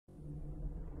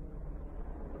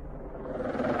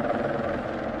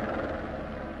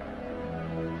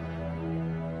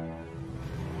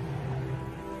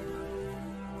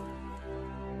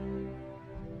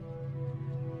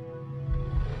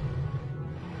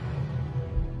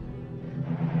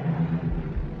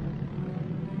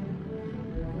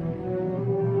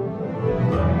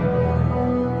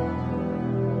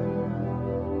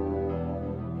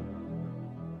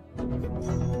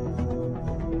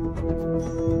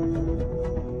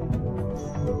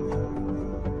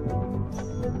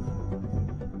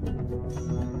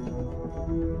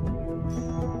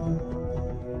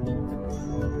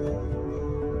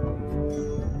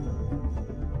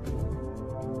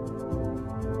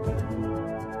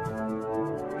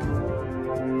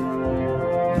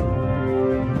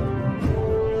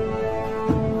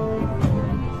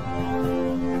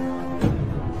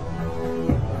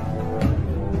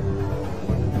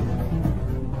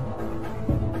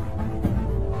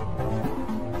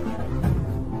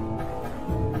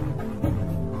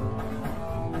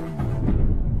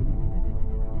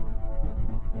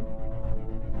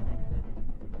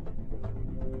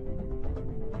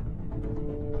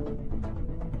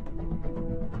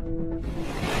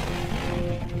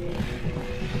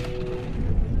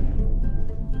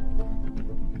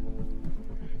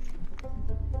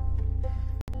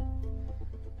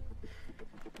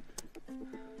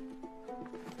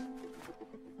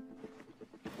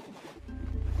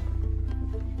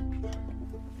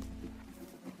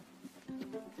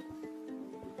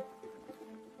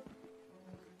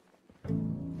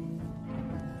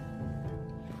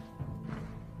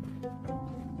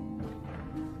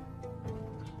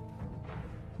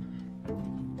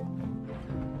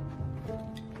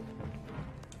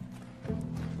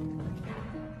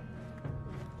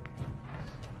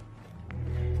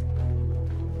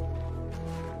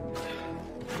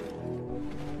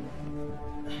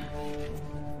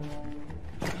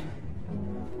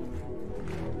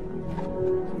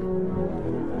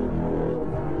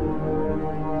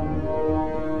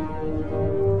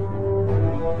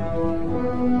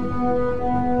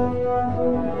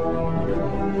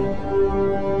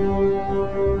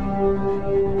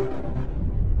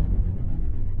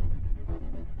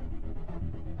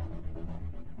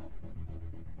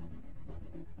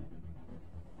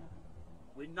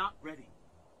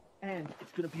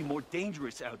It's gonna be more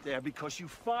dangerous out there because you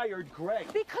fired Greg.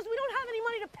 Because we don't have any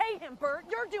money to pay him, Bert.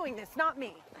 You're doing this, not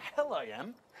me. Hell I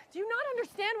am. Do you not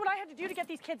understand what I had to do to get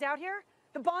these kids out here?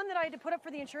 The bond that I had to put up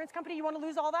for the insurance company, you want to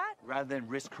lose all that? Rather than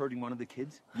risk hurting one of the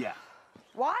kids? Yeah.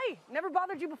 Why? Never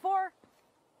bothered you before?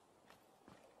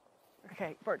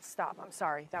 Okay, Bert, stop. I'm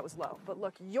sorry. That was low. But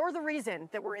look, you're the reason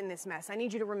that we're in this mess. I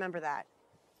need you to remember that.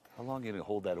 How long are you gonna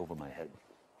hold that over my head?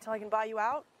 Till I can buy you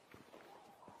out?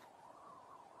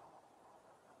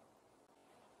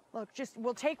 Look,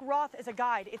 we'll take Roth as a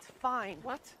guide. It's fine.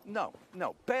 What? No,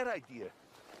 bad idea.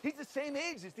 He's the same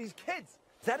age as these kids.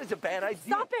 That is a bad idea.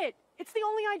 Stop it! It's the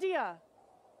only idea.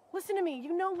 Listen to me.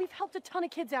 You know we've helped a ton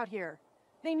of kids out here.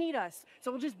 They need us.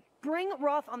 So we'll just bring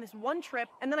Roth on this one trip,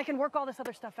 and then I can work all this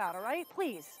other stuff out, all right?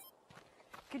 Please.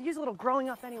 Could use a little growing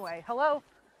up anyway. Hello?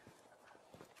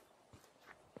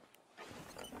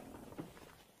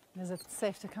 Is it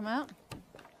safe to come out?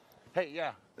 Hey,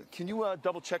 yeah. Can you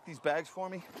double check these bags for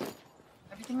me?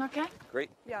 Everything okay? Great.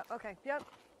 Yeah, okay. Yep.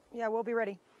 Yeah, we'll be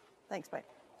ready. Thanks, bye.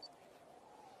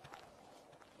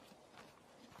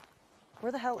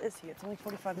 Where the hell is he? It's only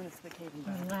 45 minutes to the cave and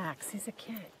back. Relax, he's a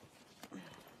kid.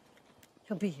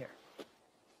 He'll be here.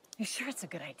 You sure it's a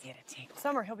good idea to take him?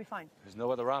 Summer, he'll be fine. There's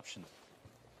no other option.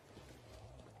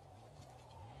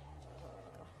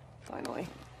 Finally.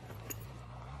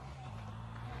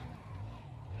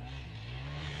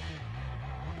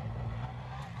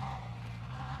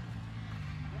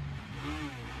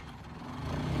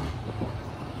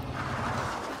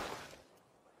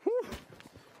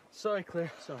 Sorry,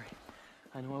 Claire. Sorry.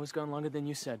 I know I was gone longer than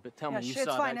you said, but tell me you it's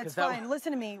saw fine, that. it's fine.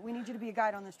 Listen to me. We need you to be a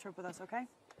guide on this trip with us, okay?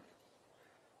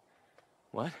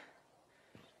 What?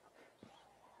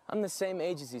 I'm the same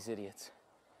age as these idiots.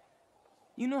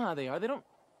 You know how they are. They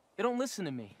don't listen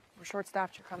to me. We're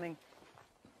short-staffed. You're coming.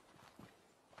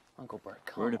 Uncle Bert,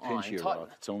 come on. We're in a pinch here, Talk- Roth.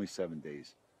 It's only 7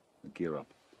 days. Gear up.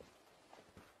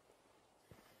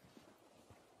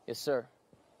 Yes, sir.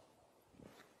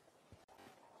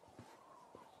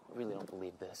 I really don't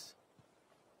believe this.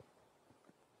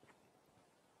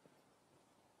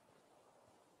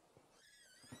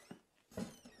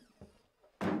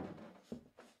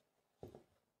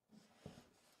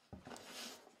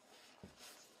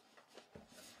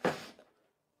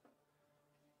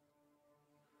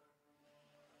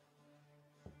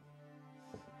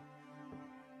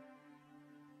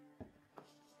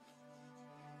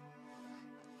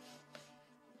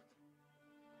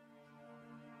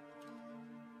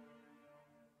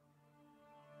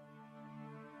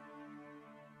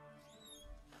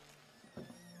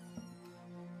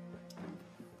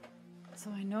 So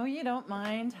I know you don't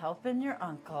mind helping your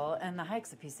uncle, and the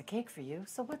hike's a piece of cake for you,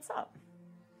 so what's up?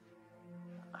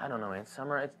 I don't know, Aunt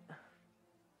Summer.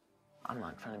 I'm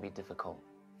not trying to be difficult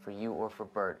for you or for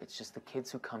Bert. It's just the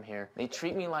kids who come here. They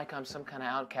treat me like I'm some kind of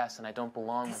outcast and I don't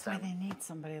belong with them. That's why they need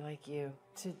somebody like you,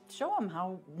 to show them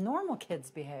how normal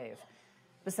kids behave.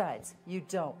 Besides, you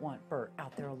don't want Bert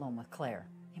out there alone with Claire.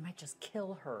 He might just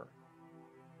kill her.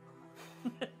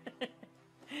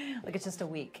 Look, it's just a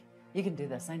week. You can do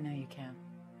this. I know you can.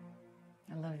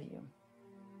 I love you.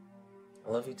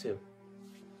 I love you too.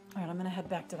 All right, I'm gonna head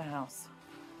back to the house.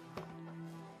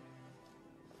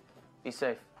 Be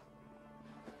safe.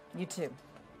 You too.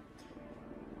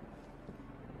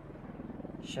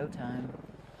 Showtime.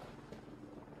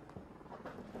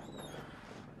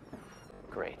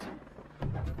 Great.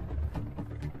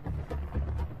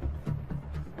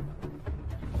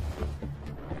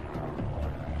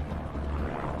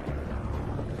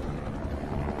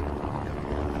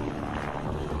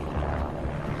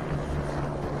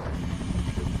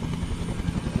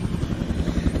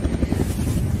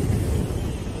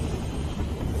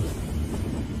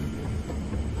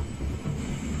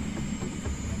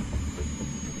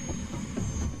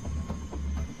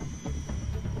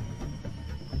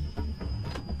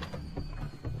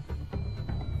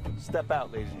 Step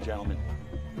out, ladies and gentlemen.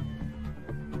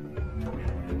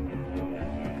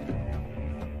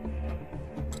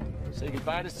 Say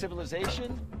goodbye to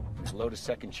civilization, hello to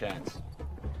second chance.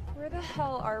 Where the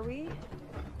hell are we?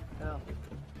 Hell.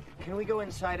 Can we go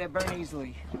inside? I burn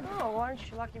easily. Oh,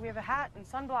 aren't you lucky we have a hat and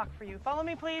sunblock for you? Follow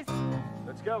me, please.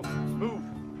 Let's go. Move.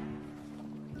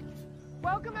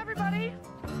 Welcome, everybody.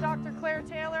 Dr. Claire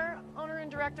Taylor, owner and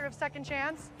director of Second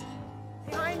Chance.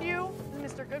 Behind you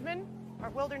is Mr. Goodman, our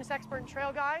wilderness expert and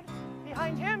trail guide.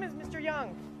 Behind him is Mr.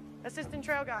 Young, assistant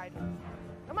trail guide.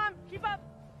 Come on, keep up.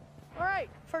 All right,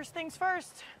 first things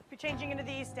first, be changing into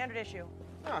the standard issue.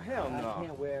 Oh, hell no. I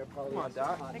can't wear polyester. Come on,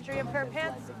 Doc. Make sure you have a pair of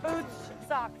pants, boots,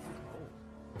 socks.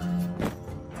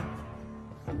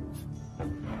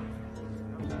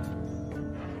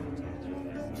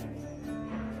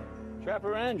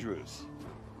 Trapper Andrews.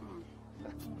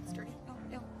 Sturdy. Oh,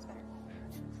 no, it's better.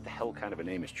 What the hell kind of a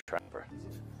name is Trapper?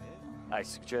 I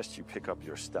suggest you pick up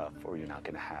your stuff, or you're not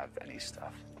gonna have any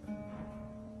stuff.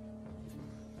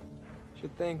 Sure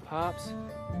thing, Pops.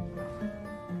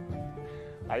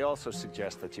 I also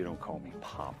suggest that you don't call me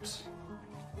Pops.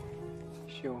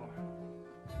 Sure.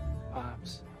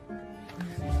 Pops.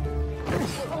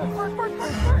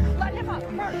 Bert, let him up,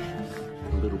 Bert.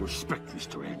 A little respect,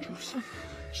 Mr. Andrews.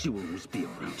 She will always be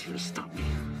around here to stop me.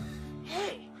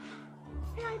 Hey,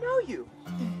 I know you.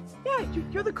 Yeah,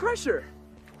 you're the Crusher.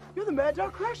 You're the Mad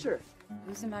Dog Crusher.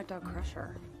 Who's the Mad Dog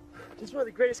Crusher? He's one of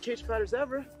the greatest cage fighters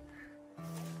ever.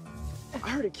 I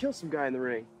heard he killed some guy in the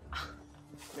ring.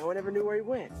 No one ever knew where he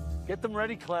went. Get them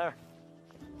ready, Claire.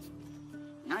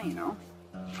 Now you know.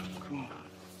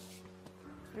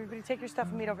 Everybody take your stuff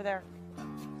and meet over there.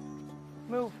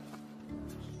 Move.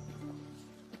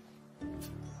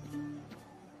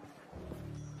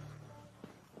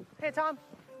 Hey, Tom.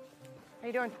 How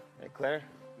you doing? Hey, Claire.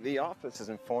 The office has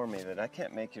informed me that I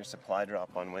can't make your supply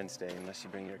drop on Wednesday unless you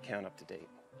bring your account up to date.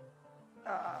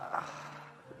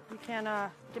 You can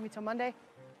give me till Monday?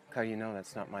 How do you know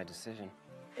that's not my decision?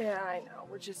 Yeah, I know.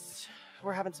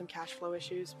 We're having some cash flow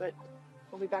issues, but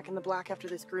we'll be back in the black after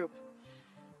this group.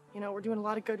 You know, we're doing a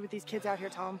lot of good with these kids out here,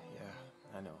 Tom.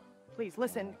 Yeah, I know. Please,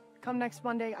 listen. Come next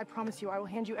Monday, I promise you, I will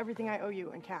hand you everything I owe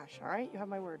you in cash, all right? You have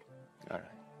my word. All right.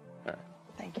 All right.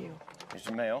 Thank you. Here's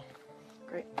your mail.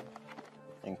 Great.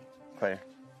 And Claire,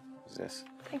 who's this?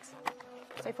 Thanks.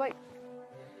 Safe flight.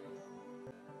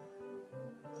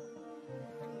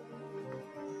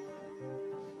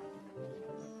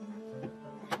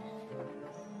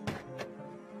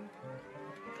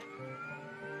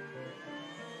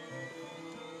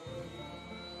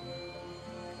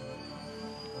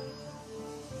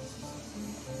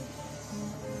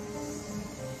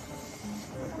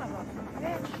 Son of a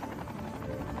bitch.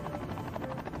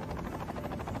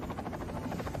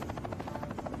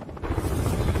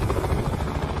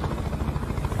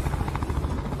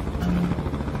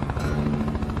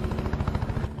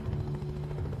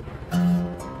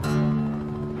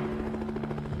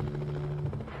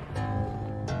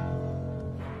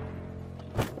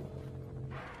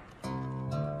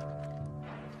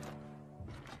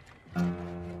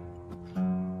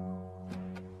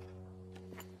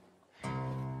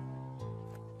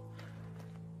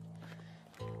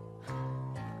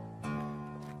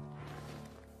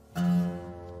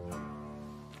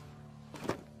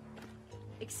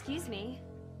 Excuse me.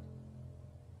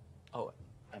 Oh,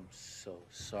 I'm so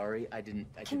sorry. I didn't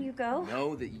Can you go?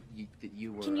 know that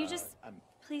you were. Can you just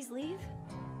please leave?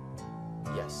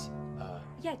 Yes.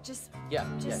 Yeah, just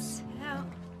Yes. head out.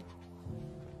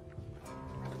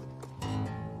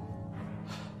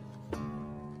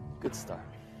 Good start.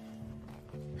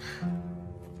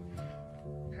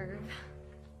 Herb.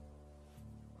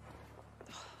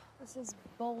 This is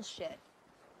bullshit.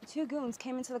 Two goons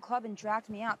came into the club and dragged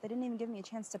me out. They didn't even give me a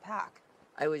chance to pack.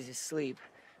 I was asleep.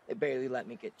 They barely let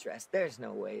me get dressed. There's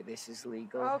no way this is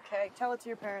legal. Okay, tell it to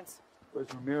your parents. Where's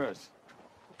Ramirez?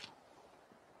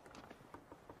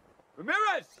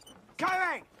 Ramirez!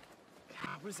 Coming!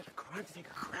 God, what is it, a crime to take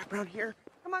a crap around here?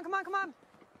 Come on, come on, come on.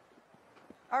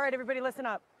 All right, everybody, listen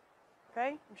up. Okay?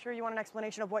 I'm sure you want an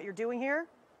explanation of what you're doing here.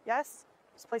 Yes?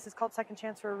 This place is called Second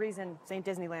Chance for a reason. It ain't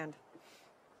Disneyland.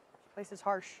 This place is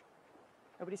harsh.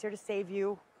 Nobody's here to save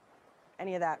you.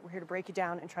 Any of that. We're here to break you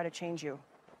down and try to change you.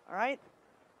 All right?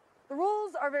 The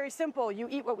rules are very simple. You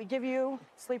eat what we give you,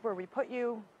 sleep where we put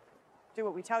you, do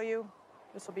what we tell you.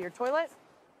 This will be your toilet.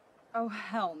 Oh,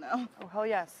 hell no. Oh, hell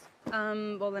yes.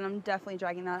 Well, then I'm definitely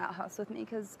dragging that outhouse with me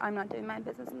because I'm not doing my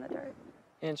business in the dirt.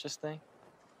 Interesting.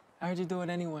 I heard you do it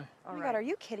anyway. Oh my God, are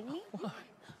you kidding me?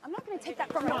 I'm not gonna take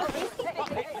that from you. All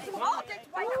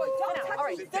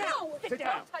right, sit down. Sit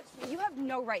down. Don't touch me. You have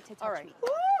no right to touch me.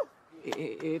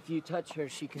 If you touch her,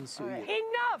 she can sue you.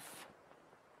 Enough!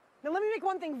 Now let me make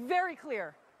one thing very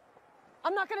clear.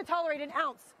 I'm not gonna tolerate an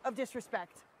ounce of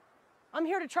disrespect. I'm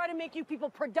here to try to make you people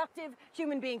productive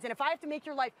human beings, and if I have to make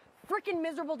your life freaking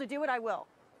miserable to do it, I will.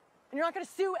 And you're not gonna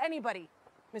sue anybody,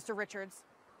 Mr. Richards.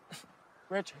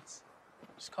 Richards.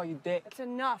 Just call you Dick. That's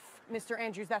enough, Mr.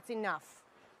 Andrews, that's enough.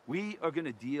 We are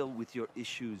gonna deal with your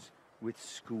issues with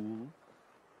school,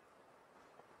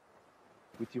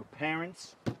 with your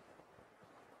parents,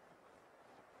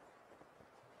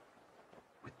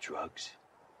 with drugs,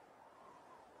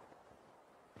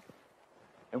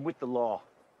 and with the law.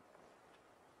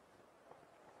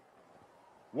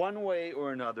 One way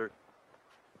or another,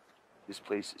 this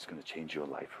place is gonna change your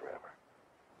life forever.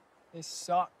 This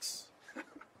sucks.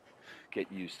 Get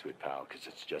used to it, pal, because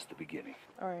it's just the beginning.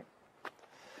 All right.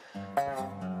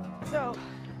 So,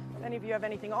 if any of you have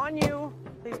anything on you,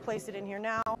 please place it in here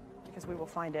now, because we will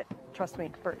find it. Trust me,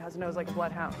 Bert has a nose like a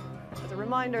bloodhound. As a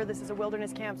reminder, this is a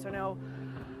wilderness camp, so no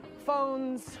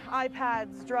phones,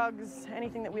 iPads, drugs,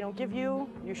 anything that we don't give you,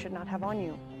 you should not have on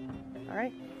you. All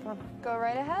right? Come on. Go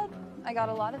right ahead. I got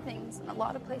a lot of things in a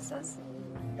lot of places.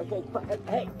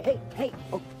 Okay, hey.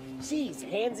 Oh, geez,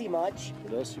 handsy much.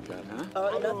 What else you got,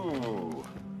 huh?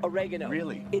 Oregano.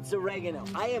 Really? It's oregano.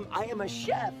 I am a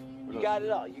chef. You got it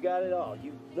all. You got it all.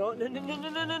 You no.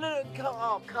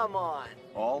 Come on.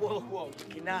 All? Whoa. You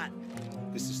cannot.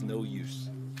 This is no use.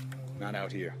 Not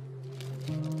out here.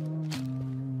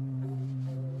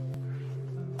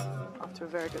 Off to a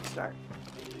very good start.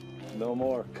 No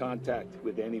more contact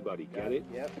with anybody, get it?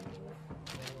 Yep.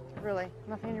 Really?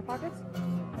 Nothing in your pockets?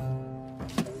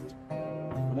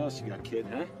 What else you got, kid,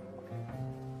 huh?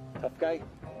 Tough guy?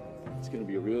 It's gonna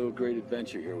be a real great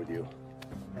adventure here with you.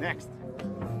 Next.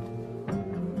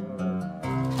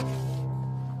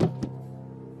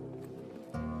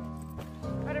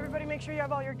 All right, everybody, make sure you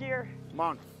have all your gear. Come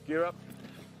on, gear up.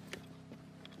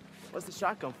 What's the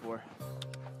shotgun for?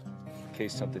 In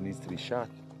case something needs to be shot.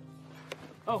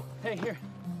 Oh, hey, here.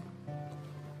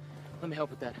 Let me help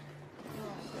with that.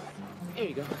 Here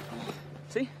you go.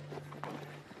 See?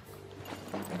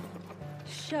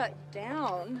 Shut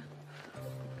down.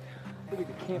 Look at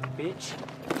the camp, bitch.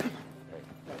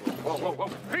 Whoa.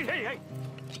 Hey.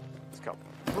 Let's go.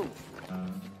 Move.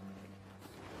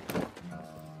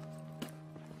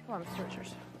 Come on, Mr.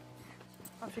 Richards.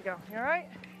 Off you go. You all right?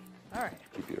 All right.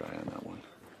 Keep your eye on that one.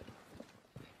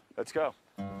 Let's go.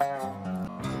 Hey,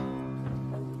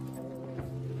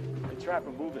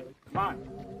 Trapper, move it. Come on.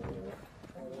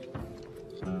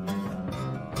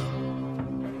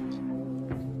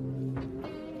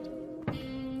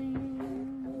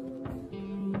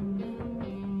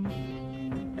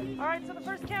 All right, so the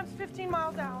first camp's 15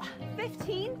 miles out.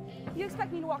 15? You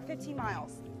expect me to walk 15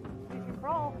 miles? If you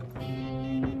crawl.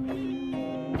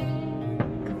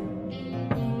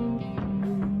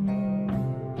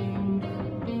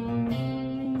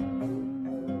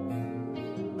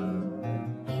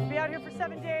 You'll be out here for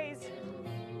 7 days.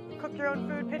 Cook your own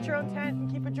food, pitch your own tent,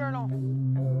 and keep a journal.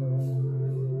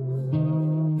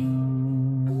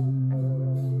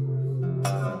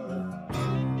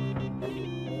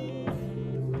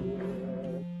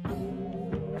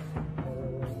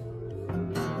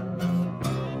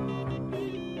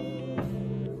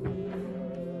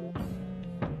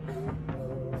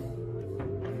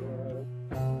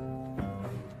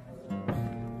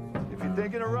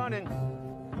 Thinking of running,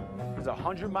 there's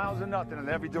 100 miles of nothing in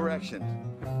every direction.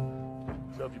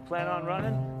 So if you plan on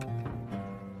running,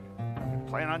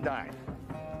 plan on dying.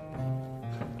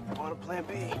 I want a plan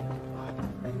B.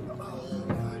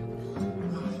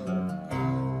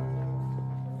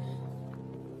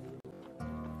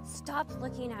 Stop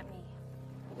looking at me.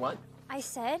 What? I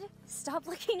said, stop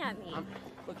looking at me.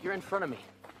 Look, you're in front of me.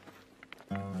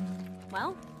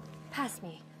 Well, pass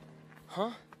me.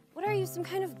 Huh? What are you, some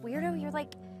kind of weirdo? You're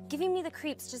like giving me the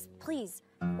creeps. Just please,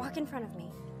 walk in front of me.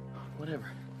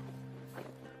 Whatever.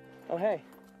 Oh, hey.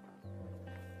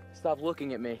 Stop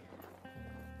looking at me.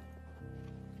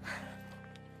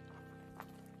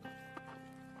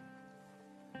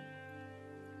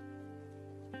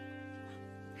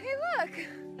 Hey, look!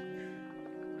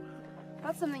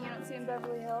 That's something you don't see in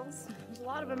Beverly Hills. There's a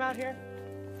lot of them out here.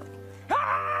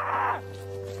 Ah!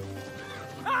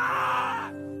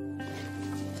 Ah!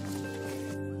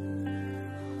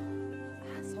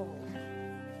 Asshole.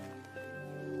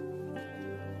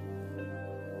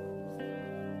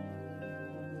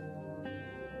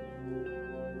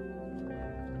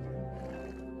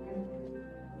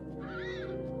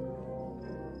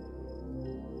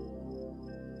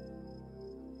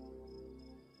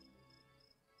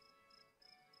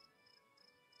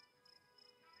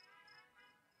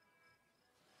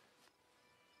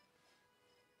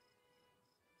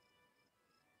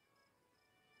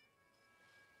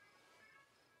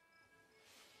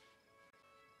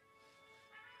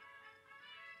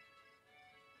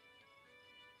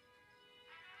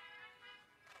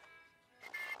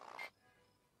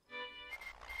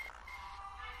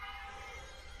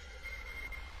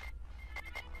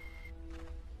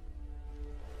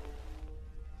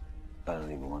 I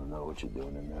don't even want to know what you're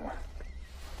doing in there.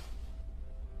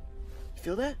 You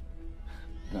feel that?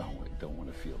 No, I don't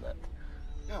want to feel that.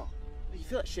 No. You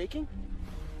feel it shaking?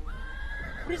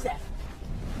 What is that?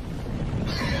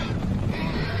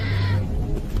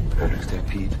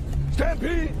 Stampede.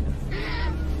 Stampede!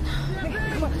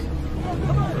 Come on.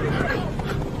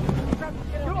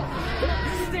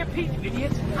 This is Stampede, you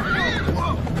idiot!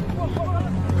 Whoa!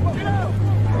 Get out!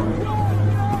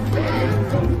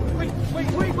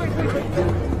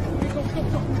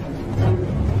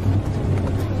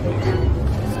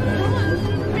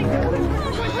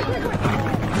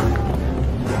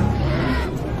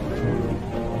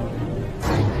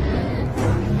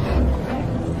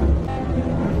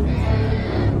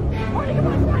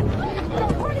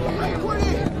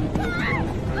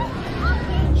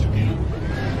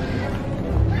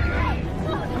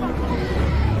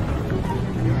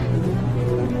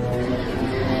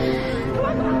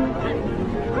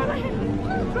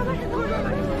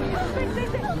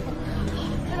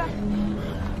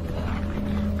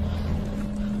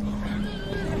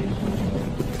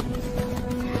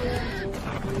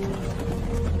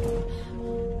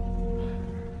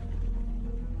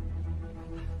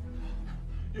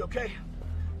 okay?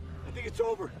 I think it's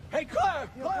over. Hey, Claire!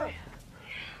 Claire! Okay?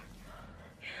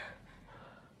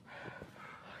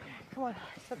 Come on,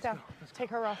 sit down. Take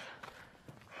her off.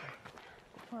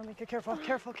 Come on, make it careful,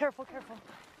 careful, careful, careful.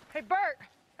 Hey, Bert!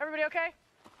 Everybody okay?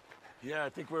 Yeah, I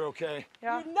think we're okay.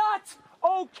 Yeah? You're not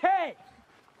okay!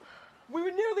 We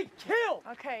were nearly killed!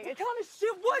 Okay, What kind of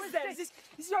shit was that? Is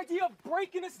this your idea of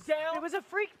breaking us down? It was a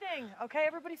freak thing, okay?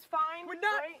 Everybody's fine. We're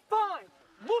not right? fine!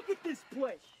 Look at this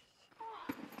place!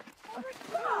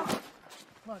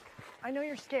 Look, I know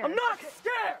you're scared. I'm not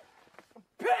scared! I'm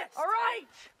pissed! All right!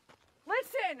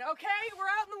 Listen, okay? We're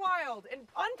out in the wild, and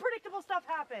unpredictable stuff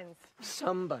happens.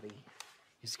 Somebody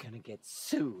is gonna get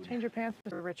sued. Change your pants,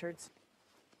 Mr. Richards.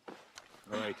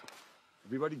 All right.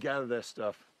 Everybody gather their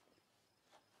stuff.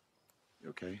 You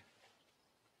okay?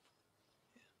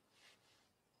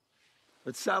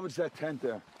 Let's salvage that tent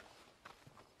there.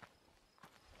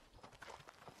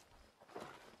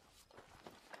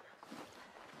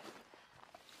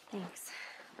 Thanks.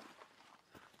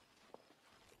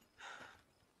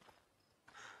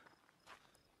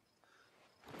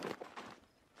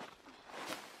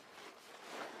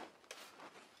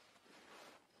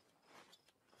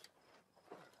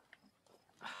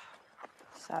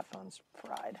 Sat phone's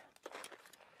fried.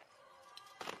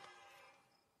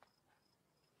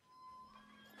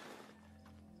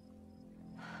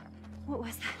 What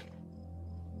was that?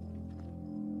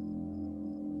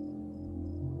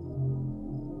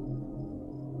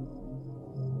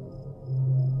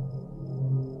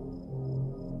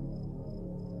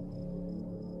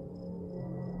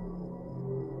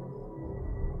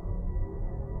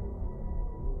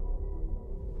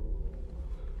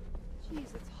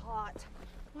 Jeez, it's hot.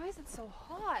 Why is it so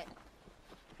hot?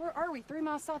 Where are we? 3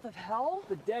 miles south of hell?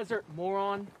 The desert,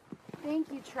 moron.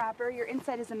 Thank you, Trapper. Your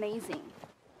insight is amazing.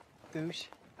 Douche.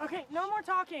 Okay, no more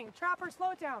talking. Trapper,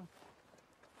 slow it down.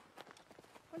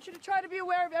 I want you to try to be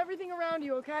aware of everything around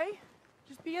you, okay?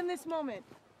 Just be in this moment.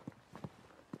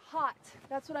 Hot.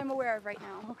 That's what I'm aware of right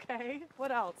now. Okay,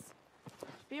 what else?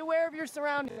 Be aware of your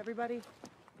surroundings, everybody.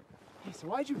 Hey, so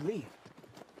why'd you leave?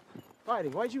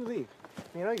 Fighting, why'd you leave?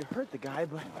 I mean, I know you hurt the guy,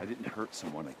 but I didn't hurt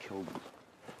someone, I killed him.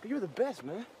 you're the best,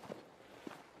 man.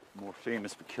 More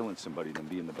famous for killing somebody than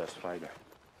being the best fighter.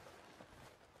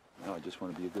 No, I just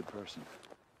want to be a good person.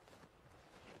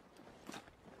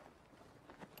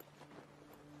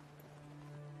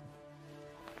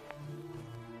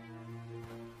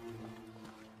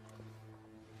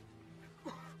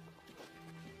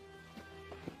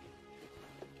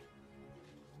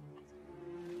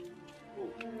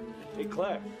 Hey,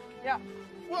 Claire. Yeah.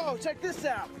 Whoa, check this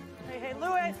out. Hey, hey,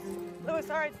 Lewis. Lewis,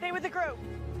 all right, stay with the group.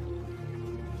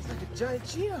 It's like a giant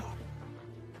geode.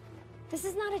 This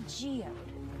is not a geode.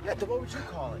 Yeah, then what would you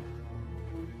call it?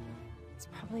 It's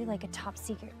probably like a top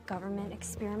secret government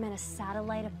experiment, a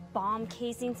satellite, a bomb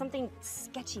casing, something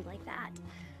sketchy like that.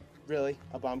 Really?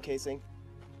 A bomb casing?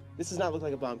 This does not look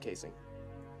like a bomb casing.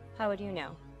 How would you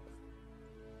know?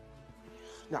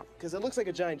 No, because it looks like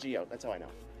a giant geode. That's how I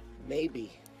know.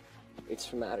 Maybe it's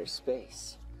from outer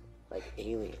space, like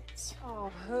aliens.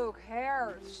 Oh, who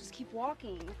cares? Just keep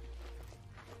walking.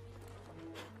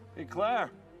 Hey, Claire.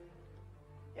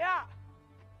 Yeah.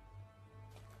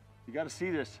 You gotta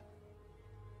see this.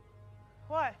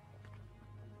 What?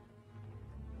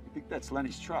 I think that's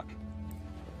Lenny's truck.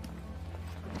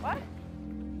 What?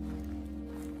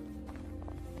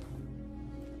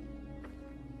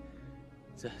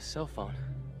 It's a cell phone.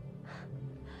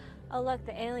 Oh, look,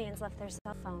 the aliens left their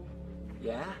cell phone.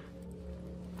 Yeah?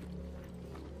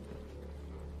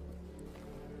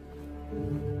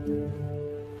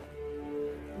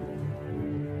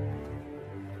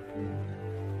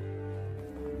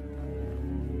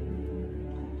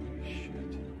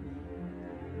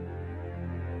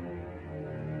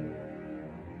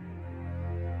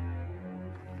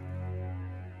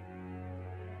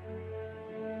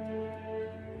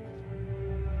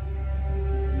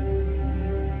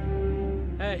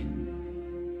 Hey,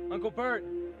 Uncle Bert.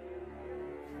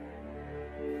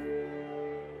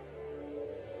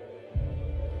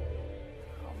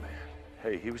 Oh, man.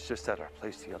 Hey, he was just at our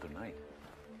place the other night.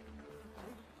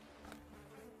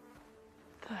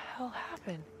 What the hell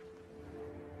happened?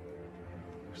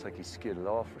 Looks like he skidded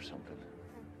off or something.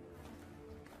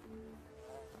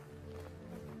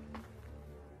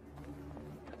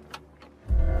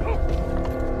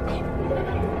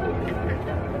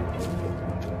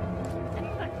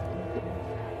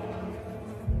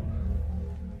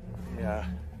 Yeah,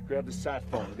 grab the sat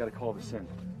phone. We gotta call this in.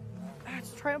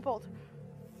 It's trampled.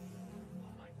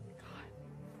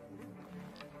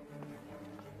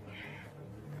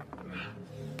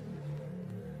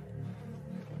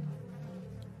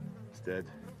 dead.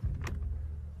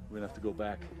 We're gonna have to go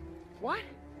back. What?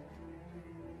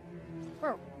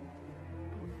 Bro,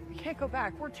 we can't go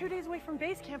back. We're 2 days away from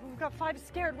base camp and we've got 5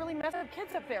 scared, really messed up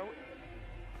kids up there. Oh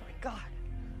my God.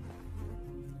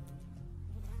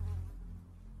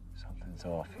 Something's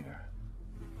off here.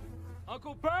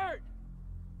 Uncle Bert!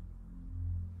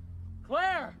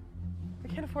 Claire! We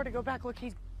can't afford to go back. Look,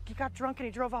 he got drunk and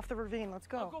he drove off the ravine. Let's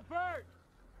go. Uncle Bert!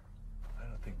 I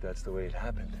don't think that's the way it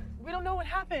happened. We don't know what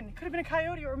happened. It could have been a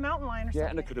coyote or a mountain lion or Yeah, something.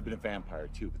 and it could have been a vampire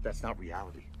too, but that's not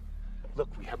reality. Look,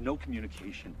 we have no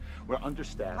communication. We're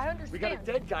understaffed. I understand. We got a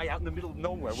dead guy out in the middle of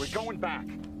nowhere. We're going back.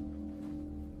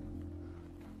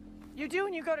 You do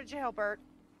and you go to jail, Bert.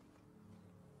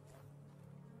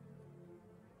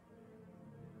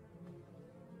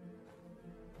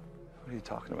 What are you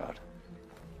talking about?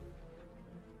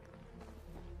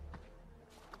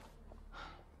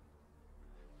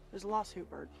 There's a lawsuit,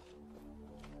 Bert.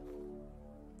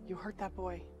 You hurt that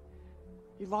boy.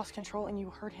 You lost control and you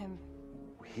hurt him.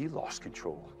 He lost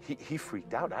control. He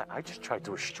freaked out. I just tried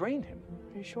to restrain him.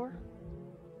 Are you sure?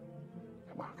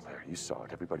 Come on, Claire. You saw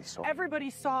it. Everybody saw it. Everybody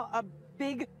saw a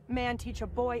big man teach a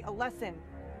boy a lesson.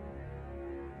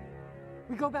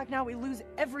 We go back now, we lose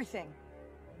everything.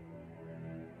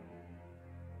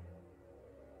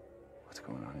 What's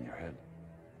going on in your head?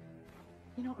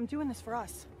 You know, I'm doing this for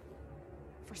us.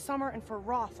 For Summer and for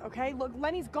Roth, okay? Look,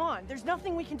 Lenny's gone. There's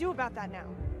nothing we can do about that now.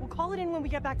 We'll call it in when we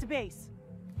get back to base.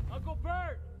 Uncle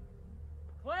Bert!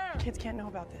 Claire! Kids can't know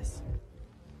about this.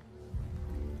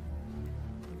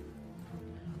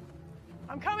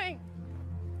 I'm coming!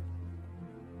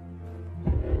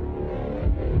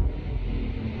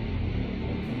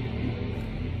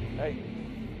 Hey,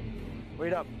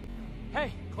 wait up.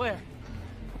 Hey, Claire!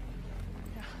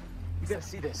 You gotta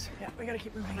see this. Yeah, we gotta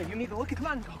keep moving. Hey, you need to look at. Come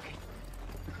on. Okay.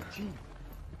 Gene.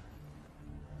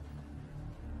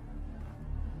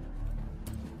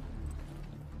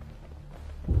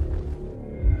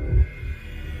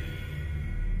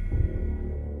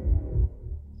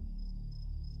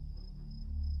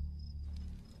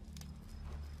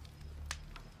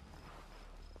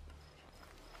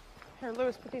 Here,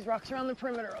 Lewis, put these rocks around the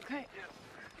perimeter, okay?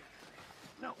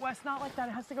 No, Wes, not like that.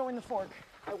 It has to go in the fork.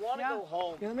 I want to Yeah? go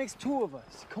home. Yeah, that makes 2 of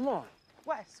us. Come on.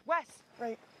 Wes,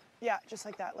 right. Yeah, just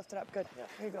like that. Lift it up. Good. Yeah.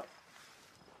 There you go.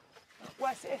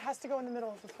 Wes, it has to go in the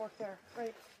middle of the fork there,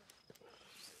 right?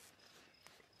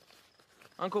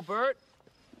 Uncle Bert?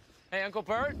 Hey, Uncle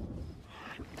Bert?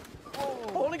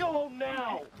 I want to go home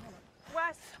now.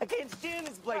 Wes! I can't stand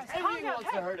this place. Wes, calm Everything down. wants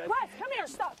Hey, to hurt us. Wes, come here.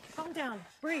 Stop. Calm down.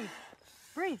 Breathe.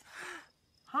 Breathe.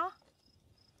 Huh?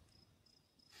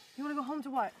 You want to go home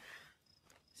to what?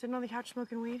 Sitting on the couch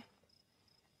smoking weed?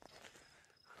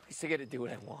 At least I get to do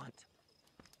what I want.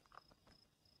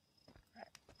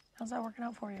 How's that working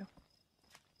out for you? You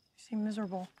seem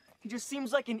miserable. He just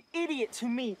seems like an idiot to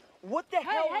me. What the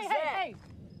hell is that? Hey!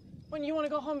 When you want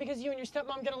to go home because you and your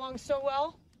stepmom get along so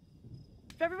well?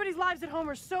 If everybody's lives at home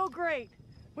are so great,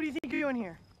 what do you think you're doing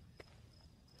here?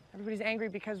 Everybody's angry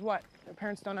because what? Their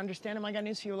parents don't understand them. I got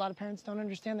news for you. A lot of parents don't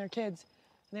understand their kids.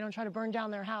 And they don't try to burn down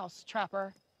their house,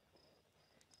 trapper.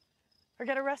 Or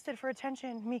get arrested for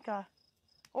attention, Mika.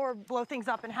 Or blow things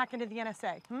up and hack into the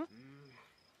NSA,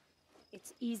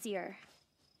 It's easier.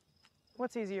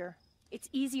 What's easier? It's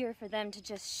easier for them to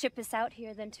just ship us out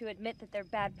here than to admit that they're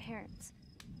bad parents.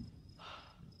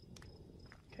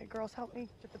 Okay, girls, help me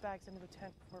get the bags into the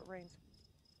tent before it rains.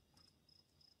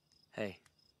 Hey.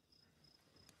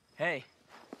 Hey.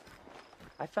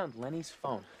 I found Lenny's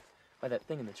phone by that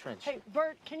thing in the trench. Hey,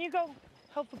 Bert, can you go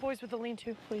help the boys with the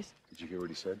lean-to, please? Did you hear what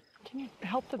he said? Can you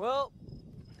help the... Well,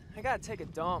 I gotta take a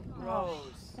dump. Gross.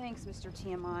 Thanks, Mr.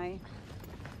 TMI.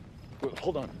 Wait,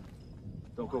 hold on.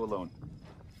 Don't go alone.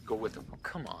 Go with him.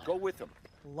 Come on. Go with him.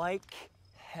 Like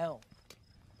hell.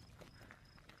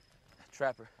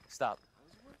 Trapper, stop.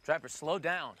 Trapper, slow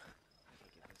down.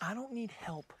 I don't need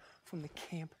help from the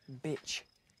camp bitch.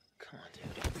 Come on,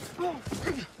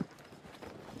 dude.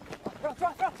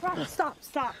 Roth,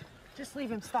 stop. Just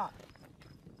leave him, stop.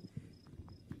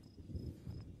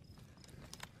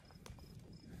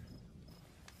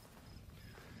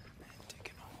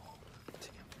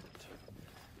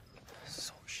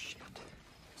 So shit.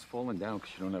 It's falling down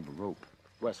because you don't have a rope.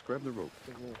 Wes, grab the rope.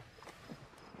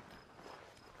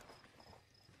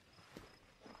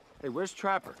 Hey, where's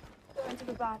Trapper? Went to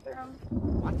the bathroom.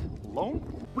 What? Alone?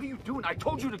 What are you doing? I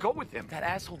told you to go with him. That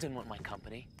asshole didn't want my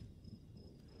company.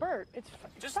 Bert, it's...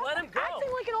 Just stop let him go.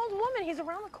 acting like an old woman. He's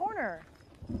around the corner.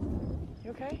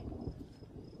 You okay?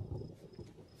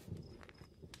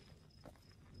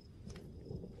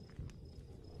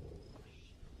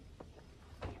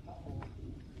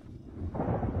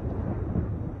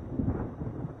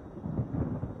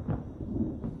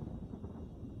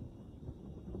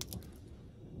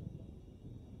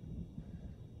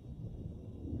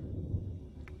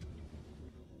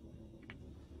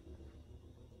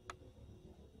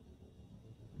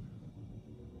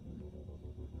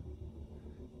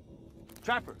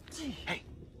 Trapper! Hey,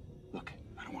 look,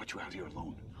 I don't want you out here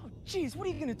alone. Oh, jeez, what are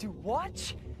you gonna do?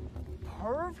 Watch?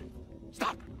 Perv?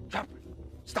 Stop! Trapper!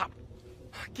 Stop!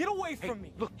 Get away from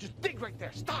me! Look, just dig right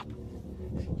there. Stop!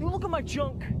 You look at my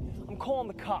junk. I'm calling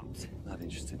the cops. Not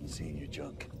interested in seeing your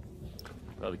junk.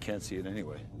 Probably can't see it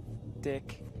anyway.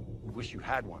 Dick. Wish you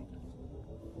had one.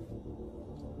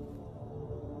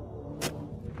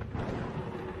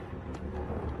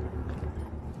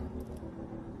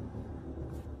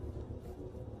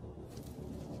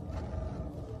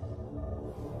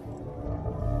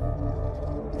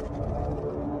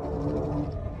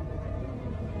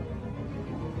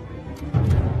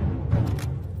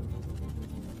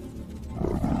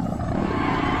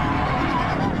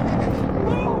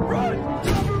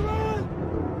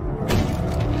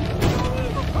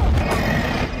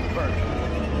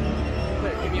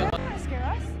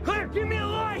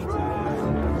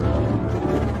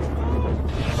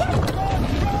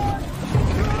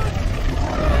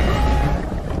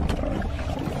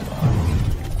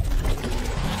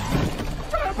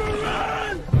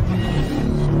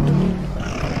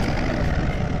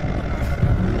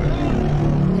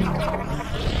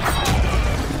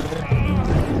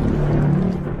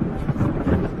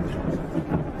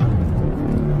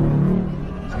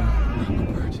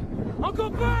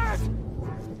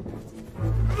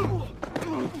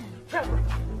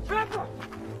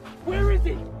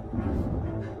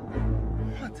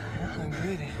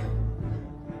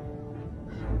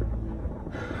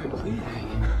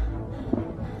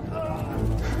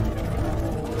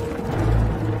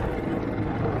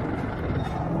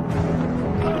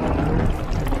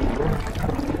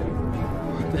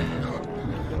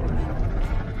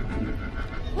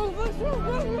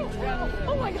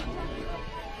 Oh my God!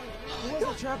 What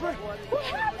was it, Trapper? What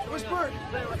happened? Where's Bert?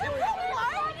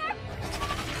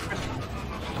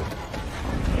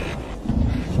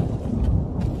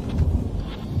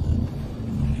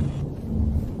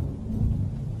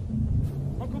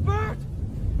 Uncle Bert!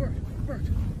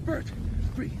 Bert!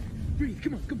 Breathe.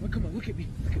 Come on. Look at me.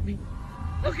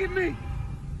 Look at me!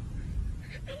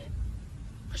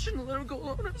 I shouldn't have let him go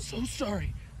alone. I'm so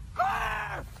sorry.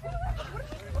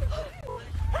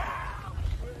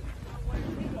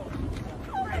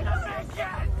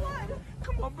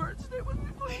 Come on, Bert, stay with me,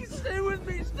 please. Stay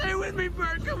with me,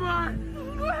 Bert. Come on.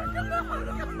 Come on.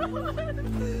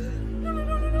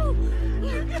 No.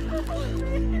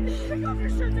 Take off your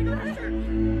shirt. Take off your shirt.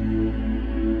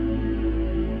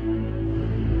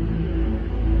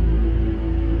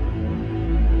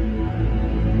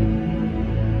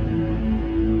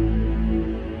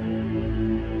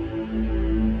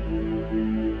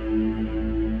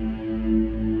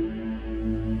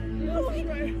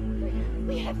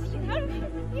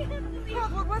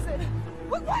 What was it?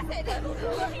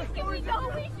 Can we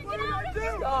go? We should get out of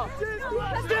here.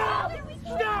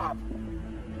 Stop!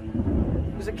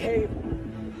 There's a cave.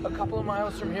 A couple of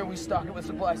miles from here, we stock it with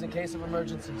supplies in case of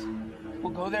emergencies.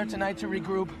 We'll go there tonight to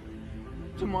regroup.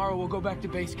 Tomorrow, we'll go back to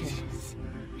base camp.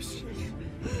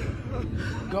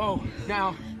 Go,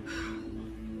 now.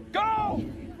 Go!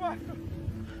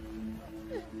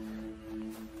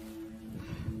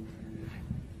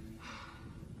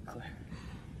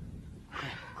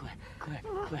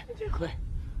 Claire.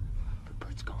 But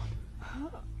Bert's gone.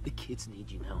 The kids need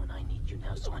you now, and I need you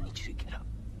now, so I need you to get up.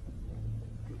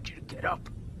 I need you to get up.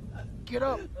 Get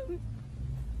up.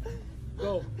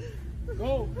 Go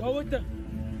with them.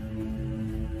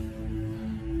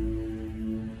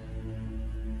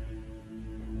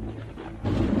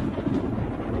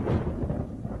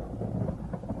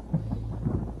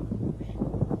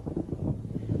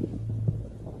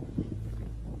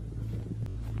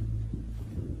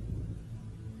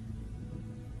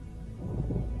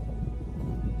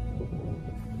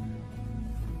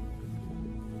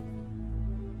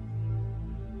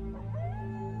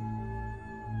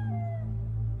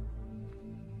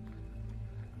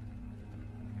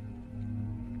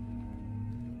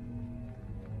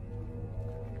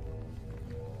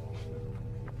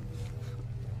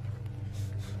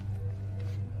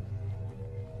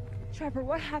 Trapper,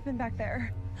 what happened back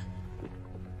there?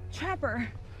 Trapper!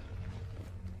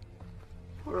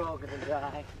 We're all gonna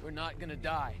die. We're not gonna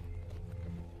die.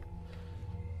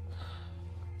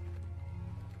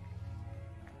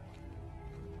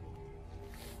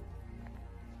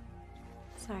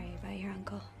 Sorry about your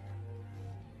uncle.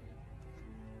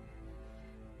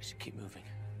 We should keep moving.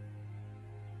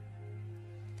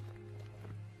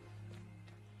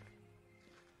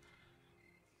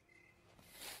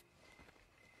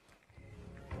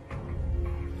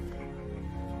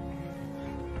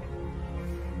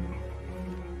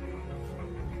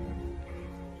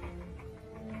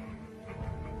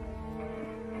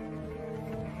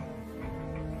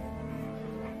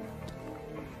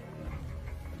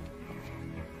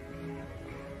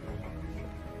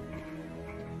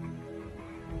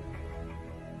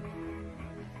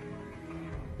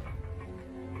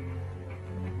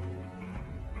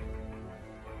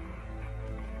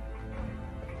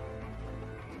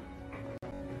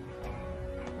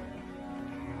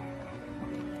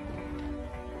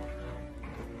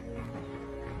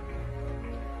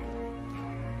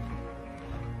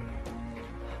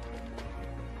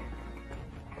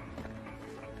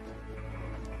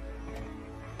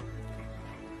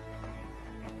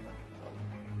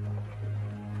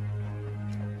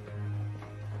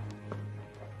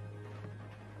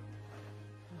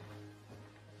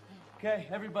 Okay,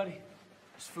 everybody.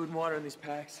 There's food and water in these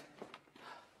packs.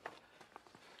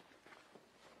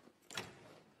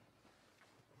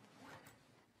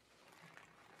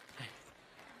 Hey,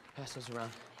 pass those around.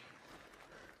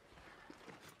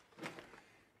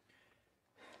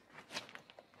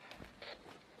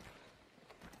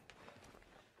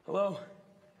 Hello?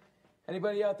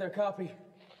 Anybody out there copy?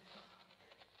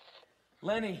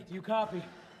 Lenny, do you copy?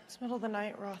 It's middle of the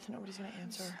night, Roth. Nobody's gonna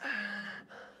answer.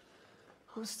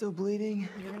 I'm still bleeding.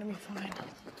 You're gonna be fine.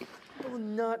 I will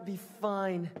not be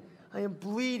fine. I am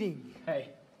bleeding. Hey,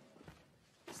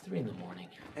 it's 3 in the morning.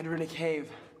 And we're in a cave.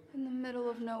 In the middle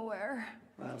of nowhere.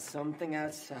 Well, something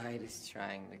outside is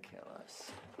trying to kill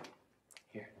us.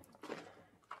 Here.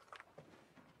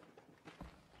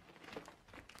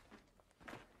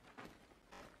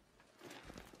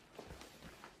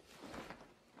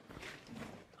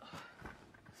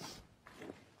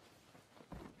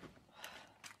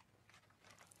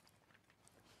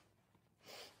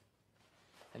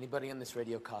 Anybody on this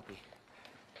radio copy?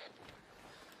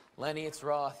 Lenny, it's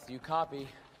Roth. Do you copy?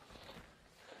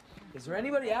 Is there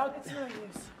anybody out? It's no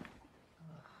use.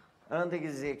 I don't think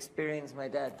it's the experience my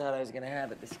dad thought I was gonna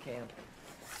have at this camp.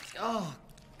 Oh,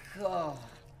 God.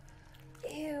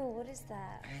 Ew, what is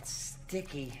that? It's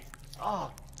sticky.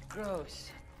 Oh,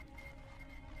 gross.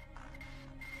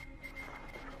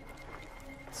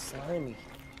 It's slimy.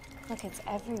 Look, it's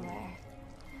everywhere.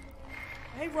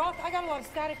 Hey, Roth, I got a lot of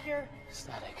static here.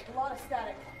 Static. A lot of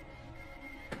static.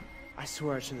 I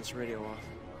swear I turned this radio off.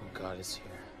 Oh, God, it's here.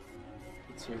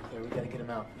 It's here, Claire. We gotta get him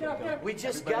out. Get up, get up. We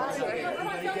just got it.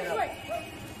 Everybody get up.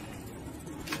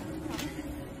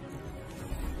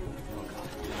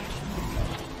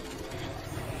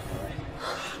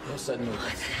 No sudden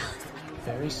movements.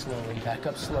 Very slowly. Back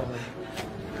up slowly.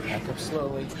 Back up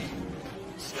slowly.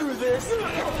 Screw this.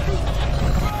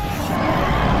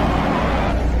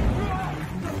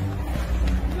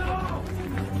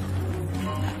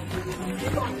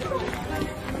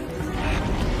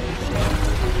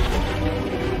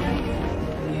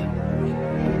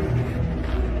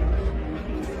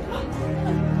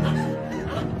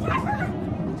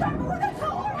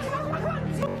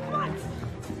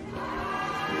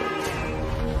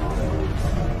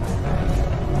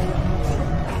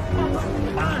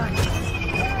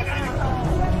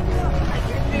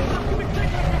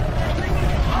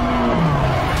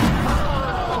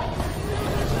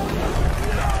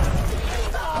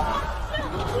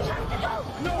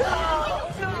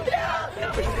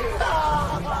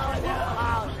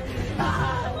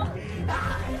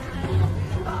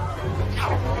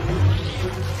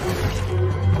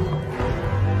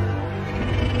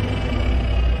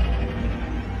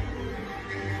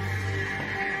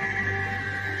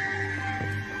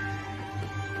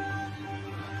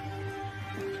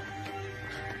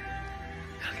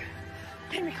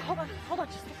 Henry, hold on,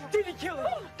 just Did he kill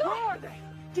us? Where are they?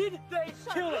 Did they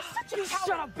kill us? You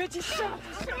shut up, bitch! You shut up!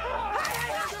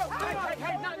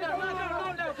 Hey,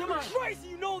 no, come on! Crazy,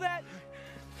 you know that?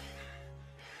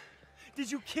 Did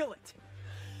you kill it?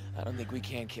 I don't think we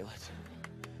can kill it.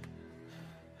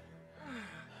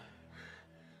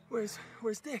 Where's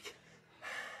Dick?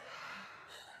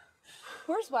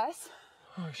 Where's Wes?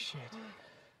 Oh, shit.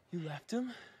 You left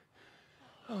him?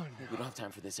 Oh, no. We don't have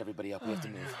time for this. Everybody up. We have to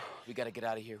move. We gotta get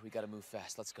out of here. We gotta move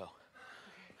fast. Let's go.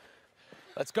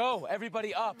 Let's go.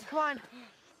 Everybody up. Come on.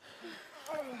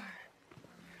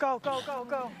 Go, go, go,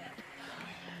 go.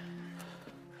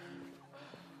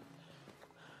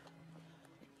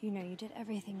 You know, you did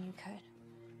everything you could.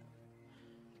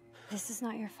 This is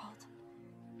not your fault.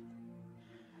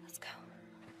 Let's go.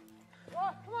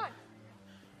 Oh, come on.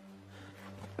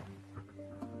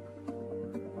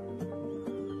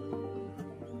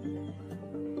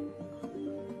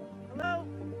 Hello?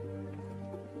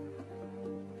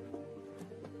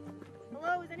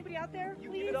 Hello, is anybody out there? You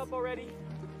Please? give it up already?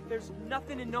 There's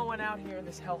nothing and no one out here in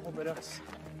this hellhole but us.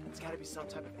 It's gotta be some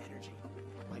type of energy,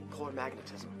 like polar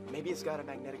magnetism. Maybe it's got a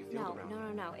magnetic field around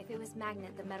it. No. If it was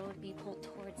magnet, the metal would be pulled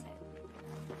towards it.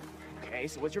 Okay,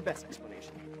 so what's your best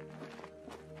explanation?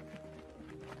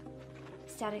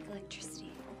 Static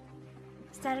electricity.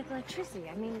 Static electricity.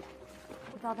 I mean,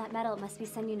 with all that metal, it must be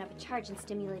sending up a charge and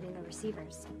stimulating the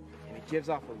receivers. And it gives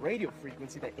off a radio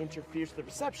frequency that interferes with the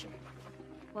reception.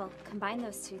 Well, combine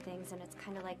those two things, and it's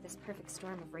kind of like this perfect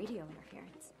storm of radio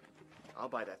interference. I'll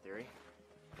buy that theory.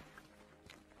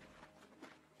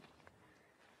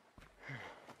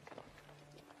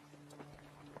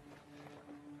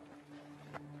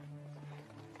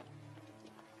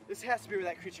 This has to be where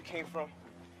that creature came from.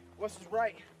 Wes was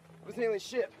right. It was an alien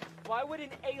ship. Why would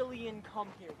an alien come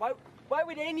here? Why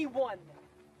would anyone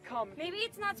come. Maybe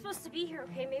it's not supposed to be here,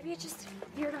 okay? Maybe it just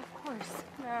veered off course.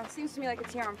 Yeah, seems to me like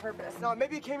it's here on purpose. No,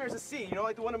 maybe it came here as a seed, you know,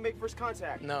 like the one to make first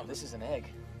contact. No, this is an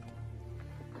egg.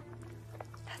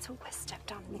 That's what Wes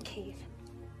stepped on in the cave.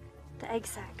 The egg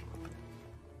sac.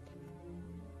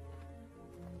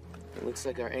 It looks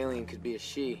like our alien could be a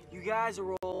she. You guys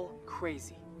are all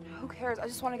crazy. Who cares? I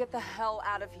just want to get the hell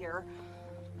out of here.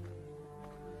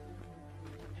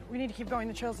 We need to keep going.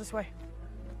 The trail's this way.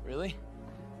 Really?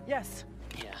 Yes.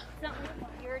 Yeah. It's not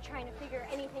like you're trying to figure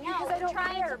anything Because out. I don't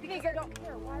trying care. to figure. I don't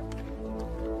care. Why?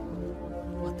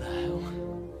 What the hell?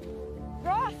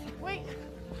 Roth, wait.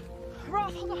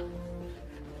 Roth, hold on.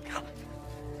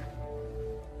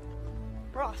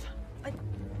 Roth,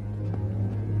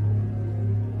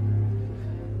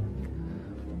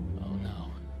 Oh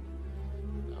no.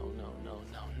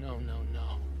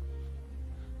 No.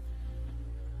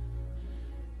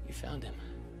 You found him.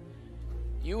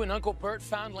 You and Uncle Bert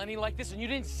found Lenny like this and you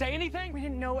didn't say anything? We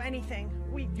didn't know anything.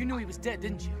 You knew he was dead,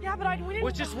 didn't you? Yeah, but we didn't...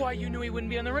 Which is why you knew he wouldn't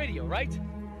be on the radio, right?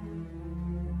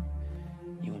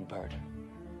 You and Bert.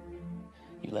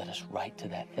 You led us right to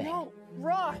that thing. No,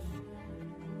 Roth.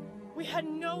 We had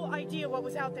no idea what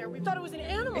was out there. We thought it was an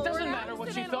animal. It doesn't or an matter what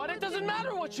you accident thought. or It doesn't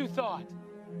matter what you thought.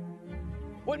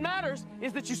 What matters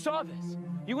is that you saw this.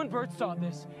 You and Bert saw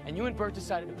this, and you and Bert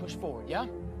decided to push forward, yeah?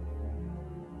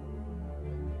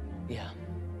 Yeah.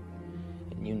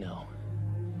 And you know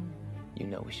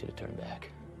we should have turned back.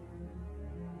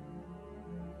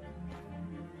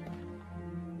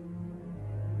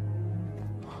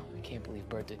 I can't believe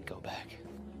Bert didn't go back.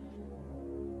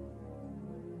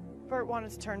 Bert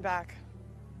wanted to turn back,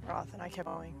 Roth, and I kept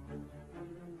going.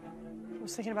 I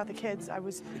was thinking about the kids.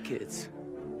 The kids.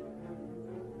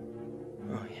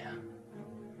 Oh, yeah.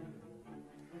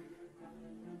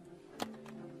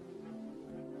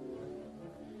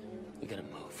 We gotta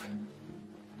move.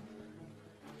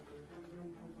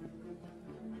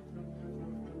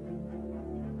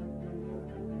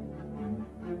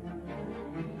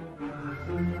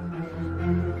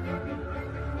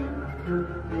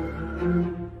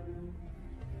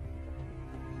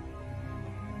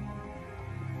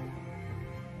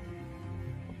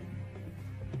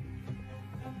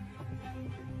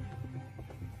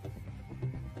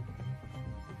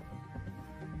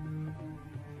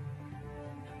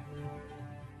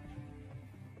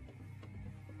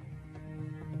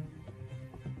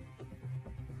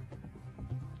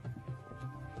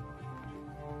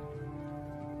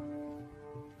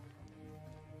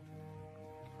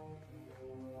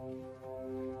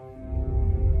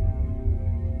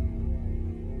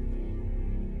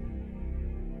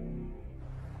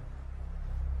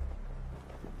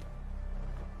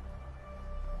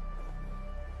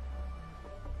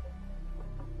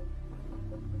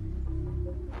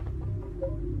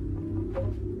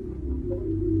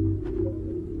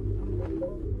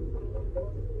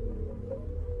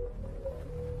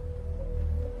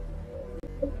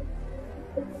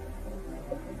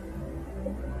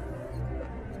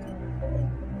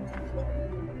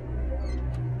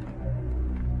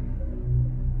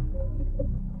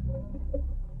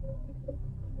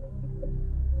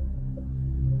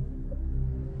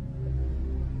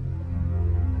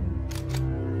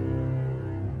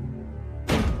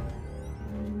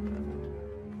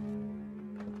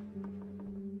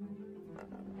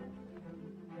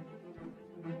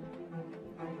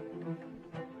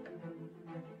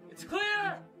 It's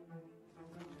clear!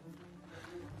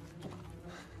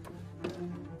 Do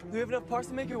we have enough parts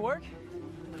to make it work?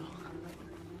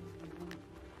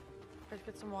 Let's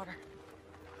get some water.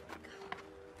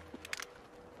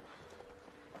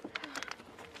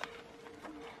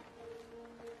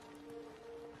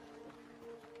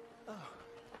 Oh,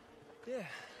 yeah.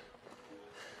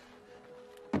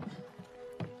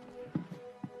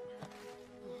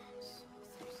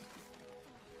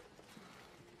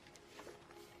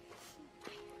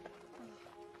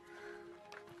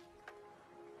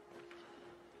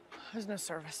 There's no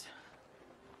service.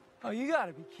 Oh, you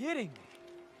gotta be kidding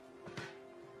me.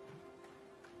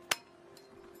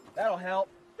 That'll help.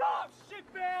 Oh, shit,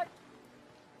 bag!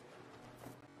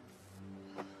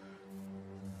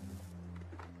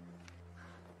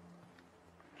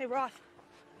 Hey, Roth.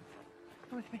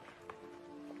 Come with me.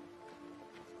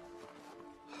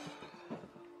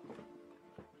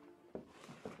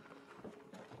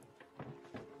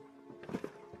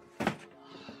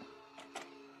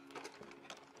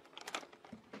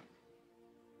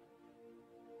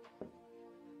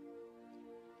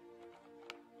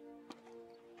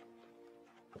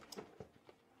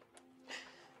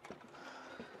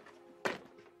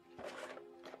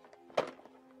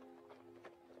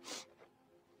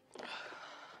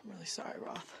 really sorry,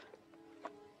 Roth.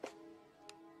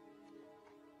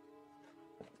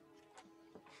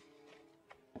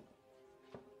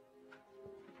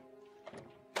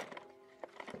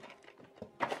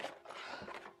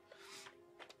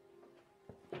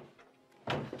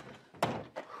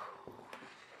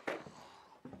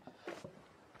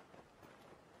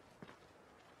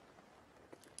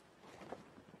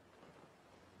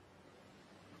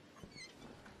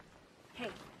 Hey,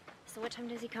 so what time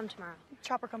does he come tomorrow?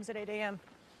 Chopper comes at 8 a.m.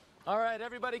 All right,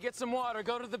 everybody get some water.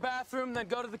 Go to the bathroom, then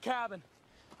go to the cabin.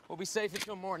 We'll be safe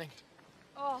until morning.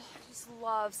 Oh, just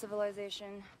love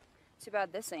civilization. Too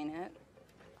bad this ain't it.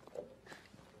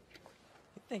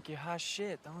 You think you're hot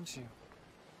shit, don't you?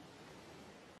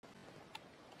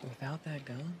 Without that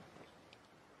gun,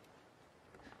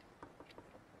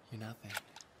 you're nothing.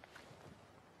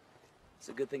 It's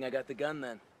a good thing I got the gun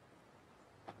then.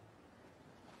 I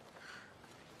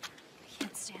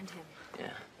can't stand him. Yeah.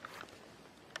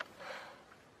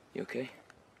 You okay?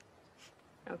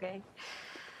 Okay.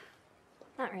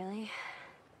 Not really.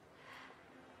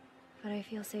 But I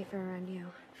feel safer around you.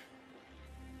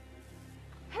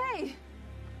 Hey!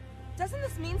 Doesn't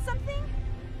this mean something?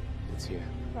 It's here.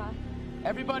 Roth.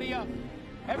 Everybody up!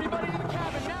 Everybody in the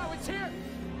cabin now! It's here!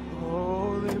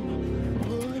 Holy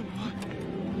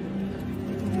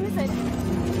Who is it?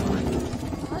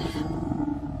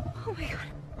 Oh my god.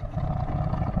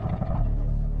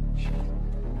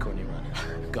 Courtney, run.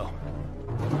 Go.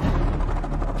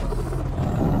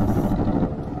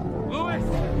 Louis!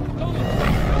 Go!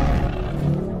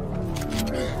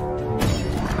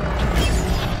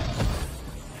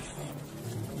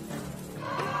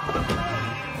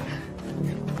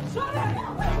 Shut it!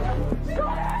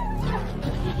 Shut it!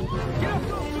 Get up,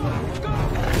 go, go, go!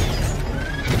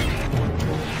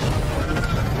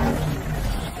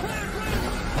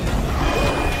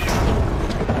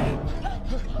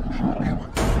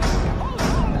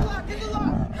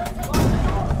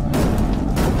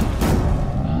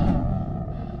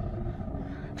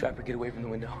 Trapper, get away from the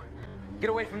window. Get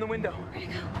away from the window. Where'd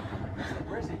it go?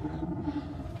 Where is it?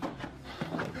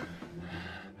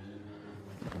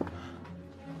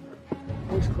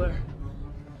 Where's Claire?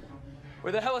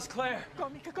 Where the hell is Claire? Go,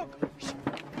 Mika, go, go. Shh.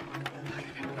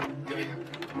 Damn it.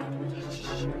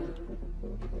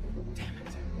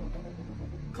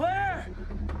 Claire!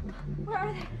 Where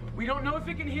are they? We don't know if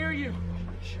it can hear you.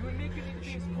 You and Mika need to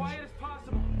be as quiet as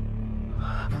possible.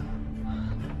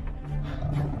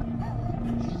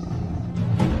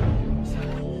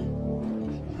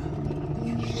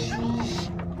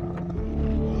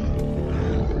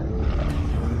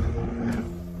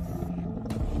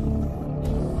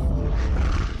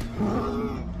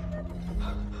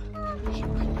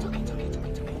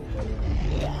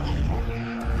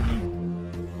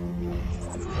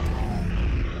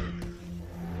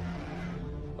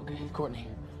 Okay, Courtney,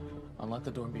 unlock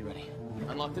the door and be ready.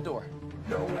 Unlock the door.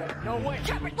 No way. No way.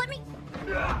 Trapper, let me.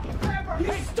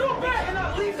 Hey, stupid! I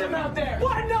cannot leave them out there!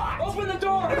 Why not? Open the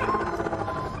door!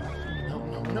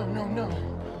 No.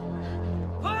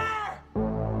 Claire!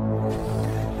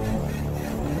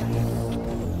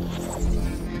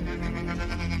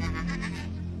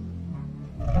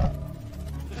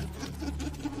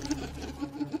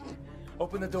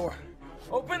 Open the door.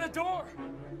 Open the door!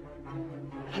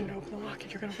 I'm gonna open the lock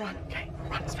and you're gonna run, okay?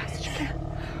 Run as fast as you can.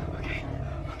 Okay?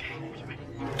 Okay, are you ready?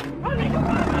 Run, Mika,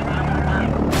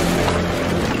 run!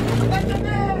 Let them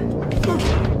in!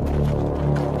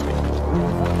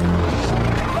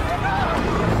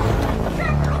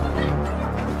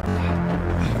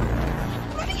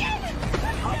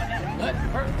 Let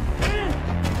her in!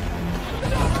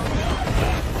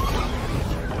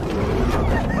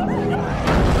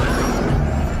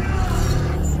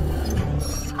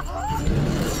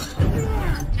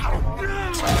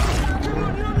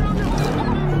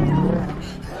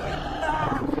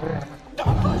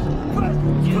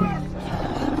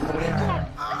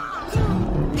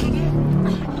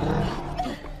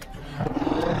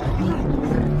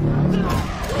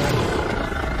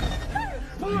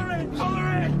 Pull her in! Pull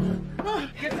her in!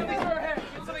 Get something for her head!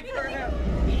 Get something for her head!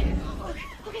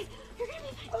 Okay, you're gonna be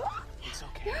fine. It's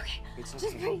okay. You're okay. It's Just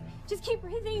okay. breathe. Just keep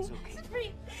breathing. It's okay. Just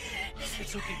breathe.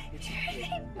 It's okay. It's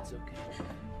okay. It's okay.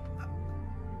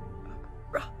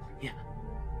 Yeah.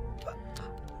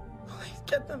 Please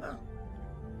get them out.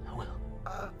 I will.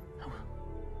 I will.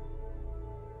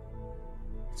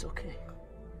 It's okay.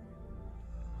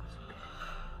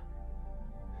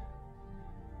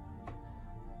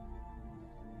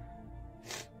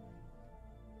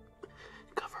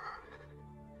 Cover her.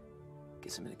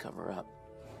 Get somebody to cover her up.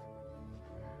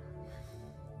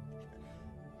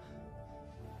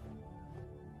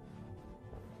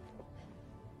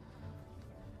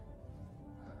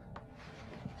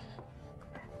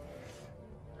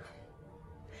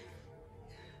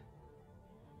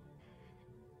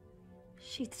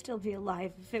 She'd still be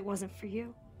alive if it wasn't for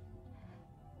you.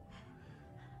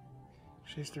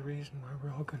 She's the reason why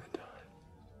we're all gonna die.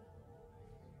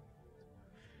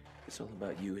 It's all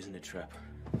about you, isn't it, Trapper?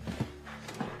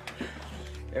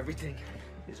 Everything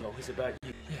is always about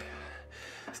you. Yeah,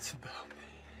 it's about me.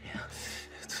 Yeah.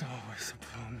 It's always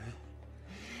about me.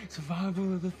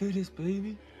 Survival of the fittest,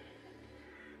 baby.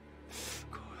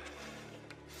 Go ahead.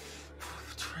 Pull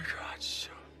the trigger, I'd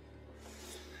show.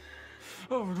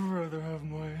 I would rather have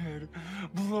my head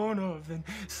blown off than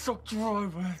sucked dry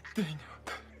by that thing out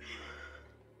there.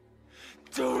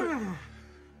 Do it!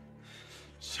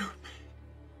 Shoot me.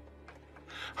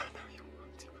 I know you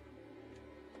want to.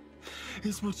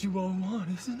 It's what you all want,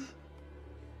 isn't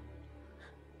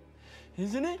it?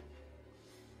 Isn't it?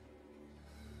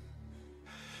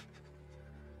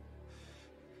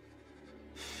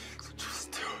 So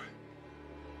just do it.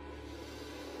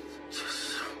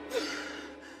 Just shoot me.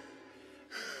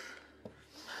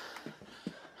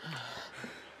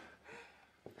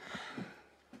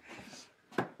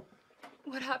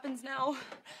 What happens now?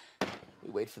 We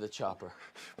wait for the chopper.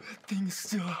 That thing's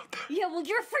still out there. Yeah, well,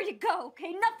 you're free to go,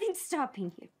 okay? Nothing's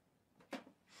stopping you.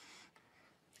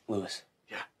 Lewis.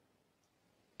 Yeah?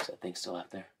 Is that thing still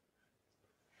out there?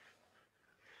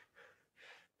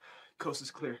 Coast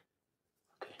is clear.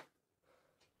 Okay.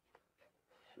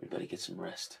 Everybody get some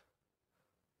rest.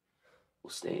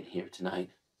 We'll stay in here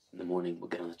tonight. In the morning, we'll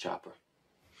get on the chopper.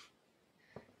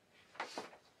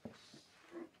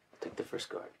 Take the first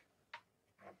guard.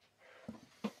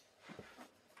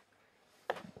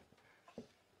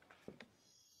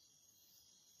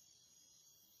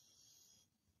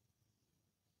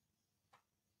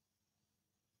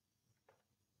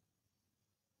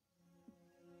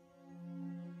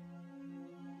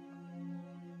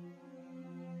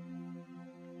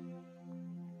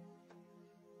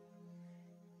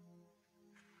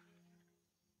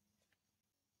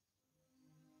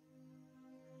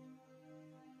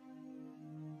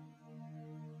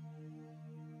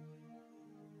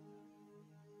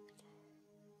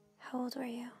 How old were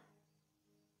you?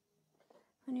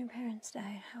 When your parents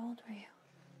died, how old were you?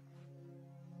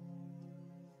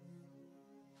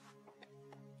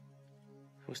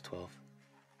 I was 12.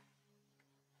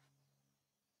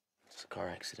 It's a car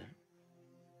accident.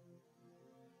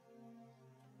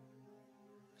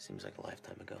 Seems like a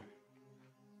lifetime ago.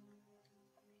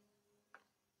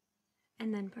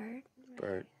 And then Bert?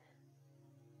 Bert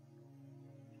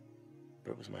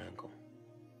was my uncle.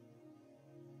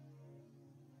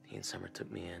 He and Summer took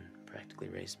me in, practically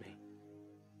raised me. I'm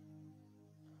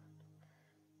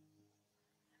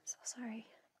so sorry.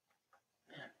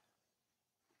 Yeah.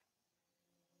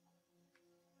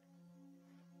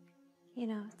 You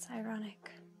know, it's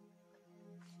ironic.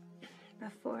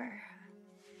 Before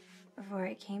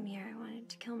I came here, I wanted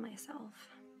to kill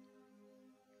myself.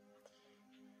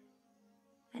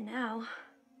 And now,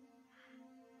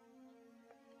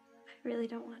 I really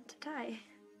don't want to die.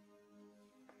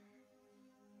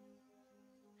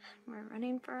 We're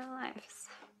running for our lives.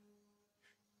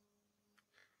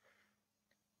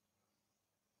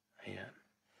 I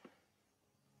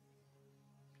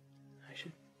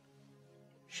should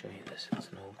show you this. It's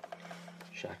an old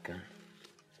shotgun.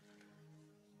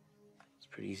 It's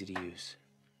pretty easy to use.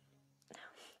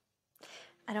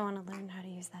 I don't want to learn how to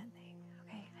use that thing,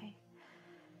 okay?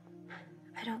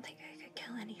 I don't think I could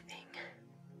kill anything.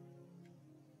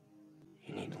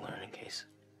 You need to learn in case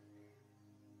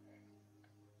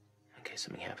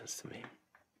something happens to me.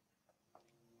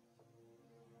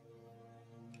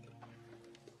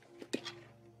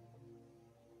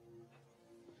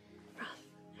 Rob,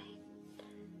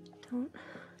 don't.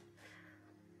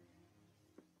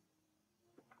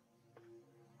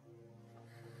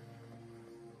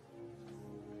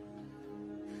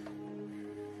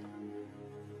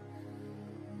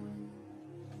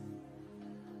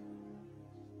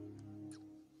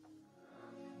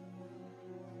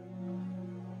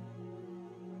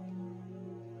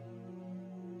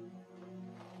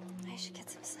 I should get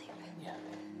some sleep. Yeah.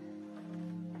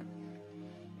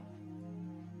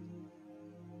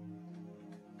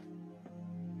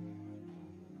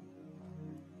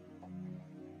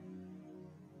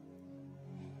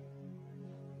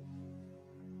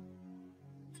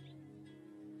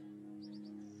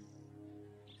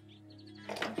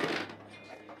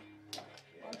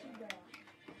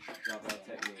 Drop that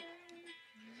technique.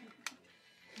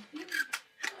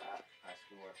 High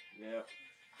score. Yep.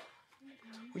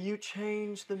 Will you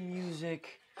change the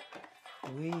music,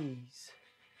 please?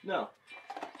 No.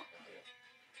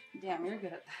 Damn, you're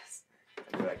good at this. I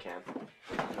do what I can.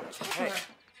 Hey.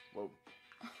 Whoa.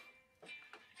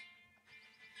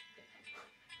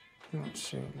 You know, Don't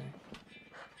shoot me.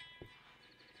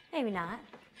 Maybe not.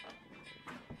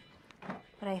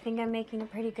 But I think I'm making a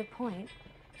pretty good point.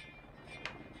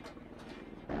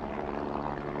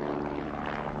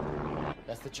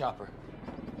 That's the chopper.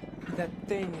 That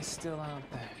thing is still out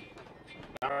there.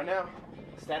 Not right now.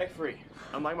 Static free.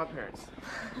 Unlike my parents.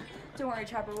 Don't worry,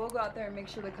 Chopper. We'll go out there and make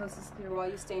sure the coast is clear while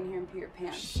you stay in here and pee your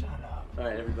pants. Shut up. All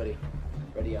right, everybody.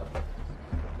 Ready up.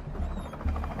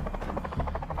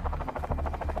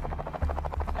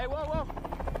 Hey, whoa,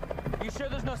 whoa! You sure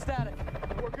there's no static?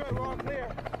 We're good. We're all clear.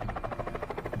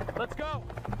 Let's go!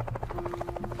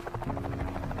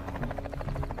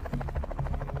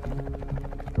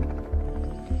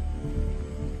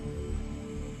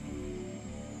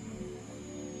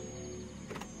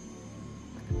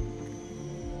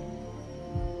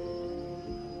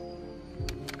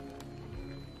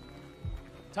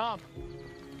 Tom.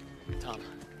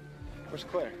 Where's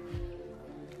Claire?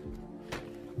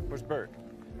 Where's Bert?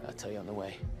 I'll tell you on the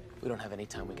way. We don't have any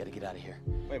time. We gotta get out of here.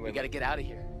 Wait. We gotta get out of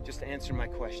here. Just answer my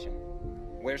question.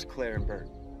 Where's Claire and Bert?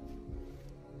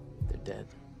 They're dead.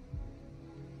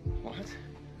 What?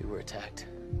 We were attacked.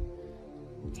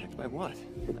 Attacked by what?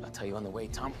 I'll tell you on the way,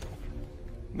 Tom.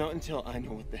 Not until I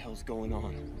know what the hell's going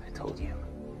on. I told you.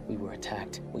 We were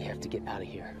attacked. We have to get out of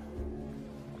here.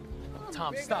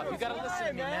 Tom, stop. You gotta listen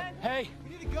to me, man. Hey,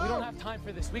 we don't have time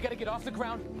for this. We gotta get off the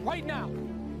ground right now.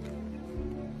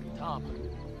 Tom,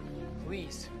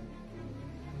 please.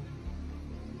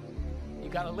 You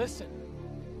gotta listen.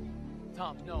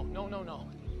 Tom, no.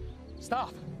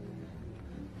 Stop.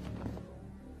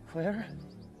 Claire?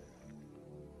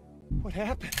 What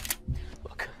happened?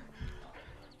 Look,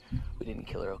 we didn't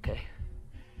kill her, okay?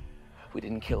 We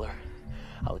didn't kill her.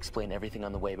 I'll explain everything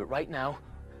on the way, but right now,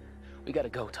 we gotta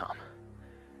go, Tom.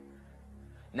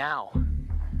 Now.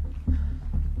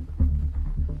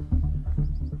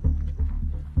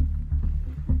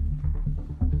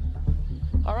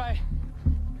 All right.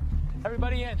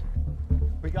 Everybody in.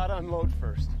 We gotta unload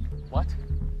first. What?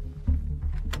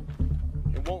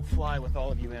 It won't fly with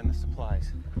all of you and the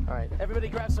supplies. All right, everybody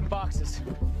grab some boxes.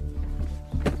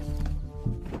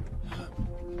 I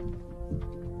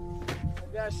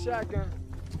got a shotgun.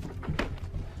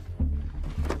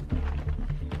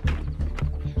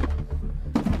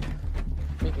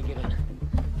 We can get in.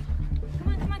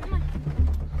 Come on.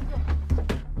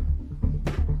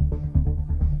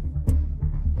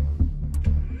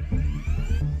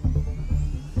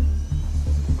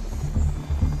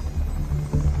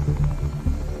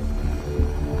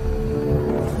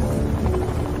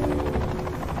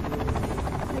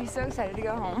 Are you so excited to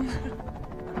go home?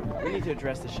 We need to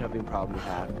address the shoving problem we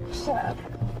have. Shut up.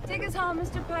 Take us home,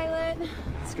 Mr. Pilot.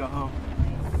 Let's go home.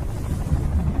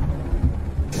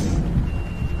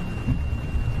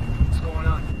 What's going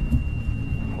on?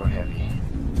 We're heavy.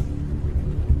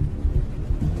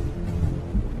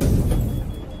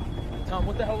 Tom,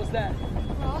 what the hell was that?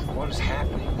 What is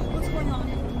happening? What's going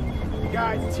on?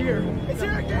 Guys, it's here. It's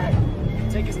here again.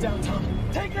 Take us down, Tom.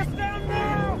 Take us down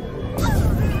now.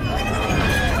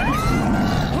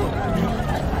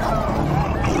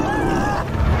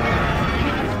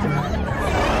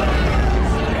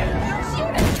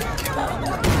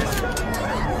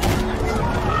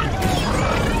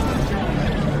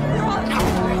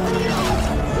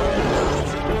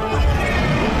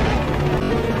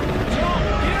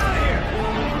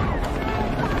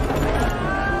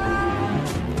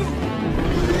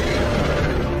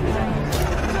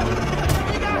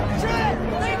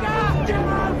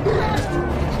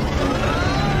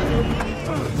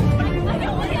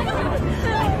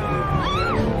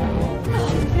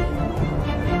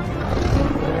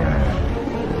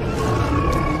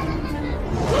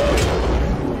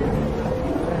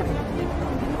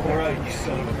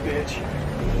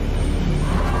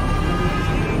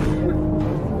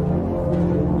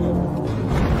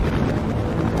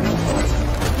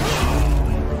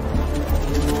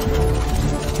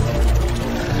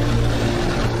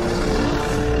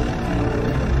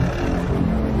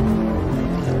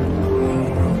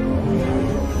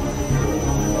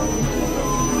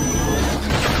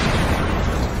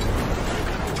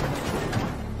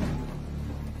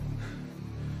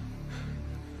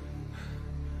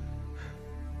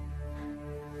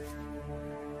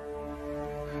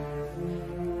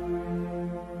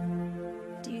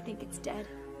 It's dead.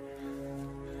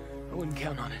 I wouldn't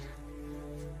count on it.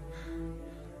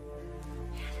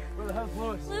 Where the hell's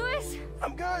Louis? Louis?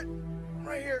 I'm good.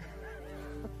 Right here.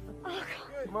 Oh,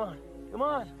 God. Come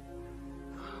on.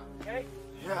 Okay?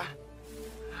 Yeah.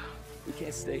 We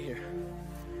can't stay here.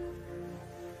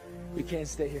 We can't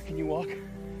stay here. Can you walk?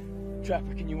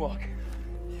 Trapper, can you walk?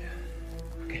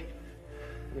 Yeah. Okay.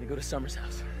 We're gonna go to Summer's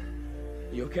house.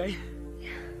 You okay? Yeah.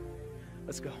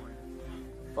 Let's go.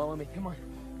 Follow me, come on.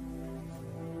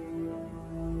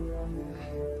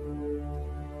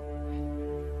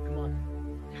 Come on.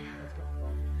 Let's go.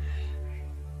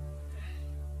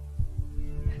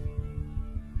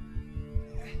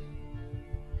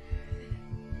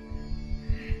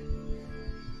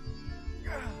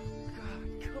 God,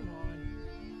 come on.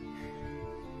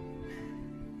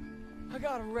 I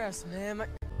gotta rest, man.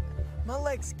 My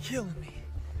leg's killing me.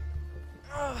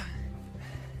 I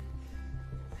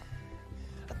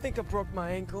think I broke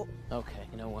my ankle. Okay,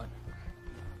 you know what?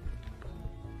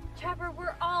 Trapper,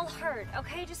 we're all hurt,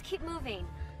 okay? Just keep moving.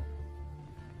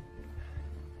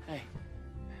 Hey,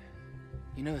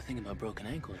 you know the thing about broken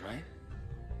ankles, right?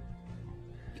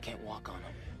 You can't walk on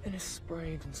them. And it's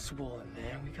sprained and swollen,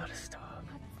 man. We gotta stop.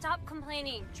 Stop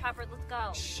complaining. Trapper, let's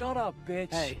go. Shut up,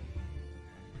 bitch. Hey.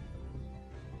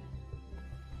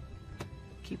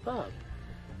 Keep up.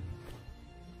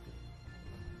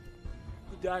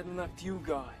 Who died and left you,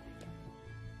 God?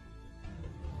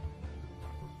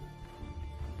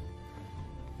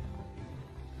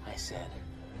 I said,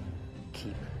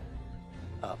 keep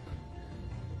up.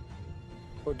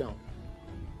 Or don't.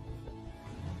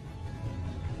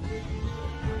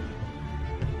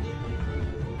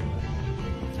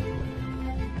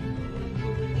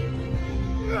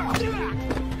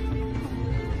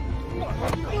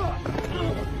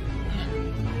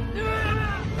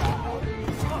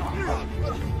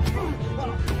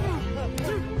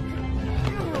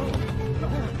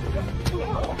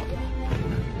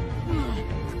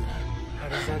 How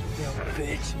does that feel,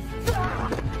 bitch?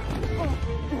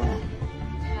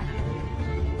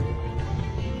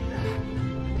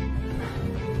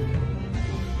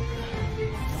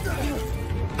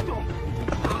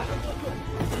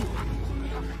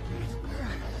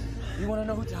 You wanna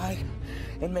know who died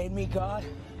and made me God?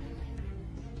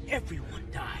 Everyone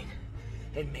died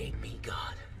and made me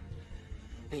God.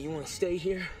 And you wanna stay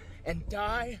here and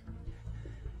die?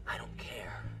 I don't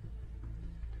care.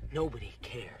 Nobody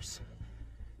cares.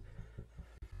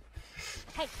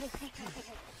 Hey, hey, hey,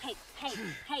 hey, hey, hey,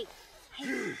 hey,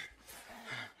 hey.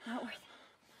 Not worth it.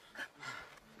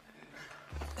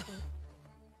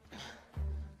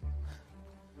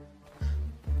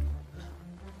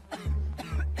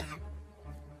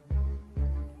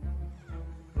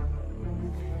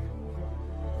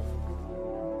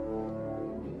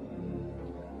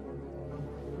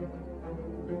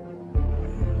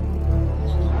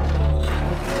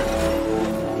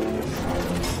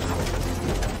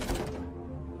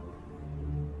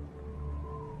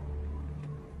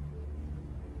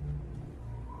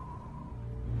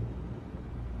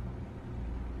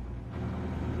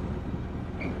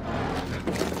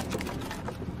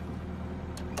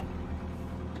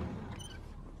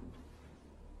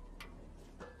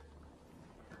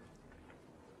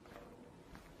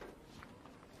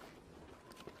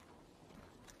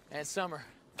 And Summer.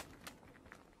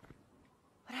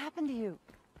 What happened to you?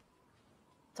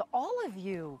 To all of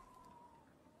you?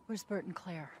 Where's Bert and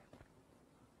Claire?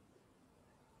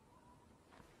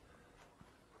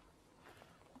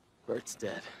 Bert's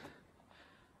dead.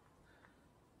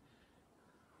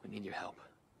 We need your help.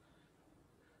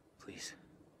 Please.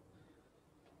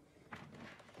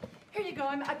 Here you go.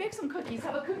 I baked some cookies.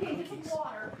 Have a cookie and get some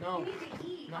water. No, you need to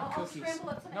eat. not I'll cookies. scramble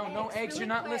up some eggs. No eggs. really You're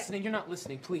not quick. listening. You're not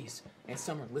listening. Please. And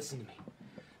Summer, listen to me.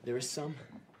 There is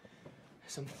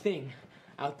something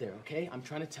out there, okay? I'm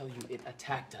trying to tell you, it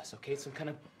attacked us, okay? It's some kind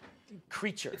of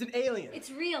creature. It's an alien.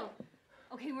 It's real.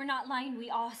 Okay, we're not lying. We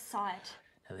all saw it.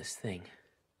 Now this thing,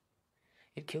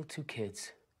 it killed 2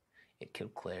 kids. It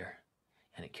killed Claire,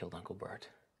 and it killed Uncle Bert.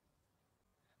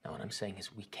 Now what I'm saying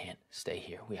is we can't stay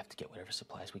here. We have to get whatever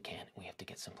supplies we can, and we have to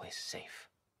get someplace safe.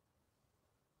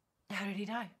 How did he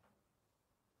die?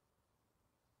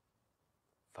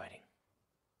 Fighting.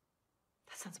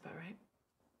 That sounds about right.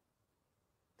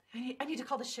 I need to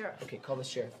call the sheriff. Okay, call the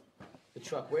sheriff. The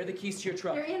truck. Where are the keys to your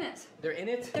truck? They're in it. They're in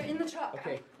it? They're in the truck.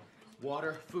 Okay.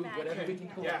 Water, food, whatever we can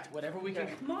collect, whatever we can.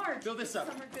 Marge. Fill this up.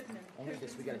 Summer Goodman. Only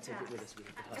this. We gotta take it with us. We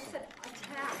have to I hustle. said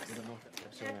attack. We don't know if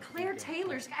that's At Claire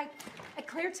Taylor's. At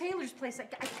Claire Taylor's place. I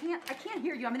can't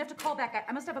hear you. I'm gonna have to call back.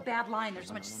 I must have a bad line. There's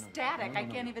so much static. I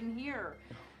can't even hear.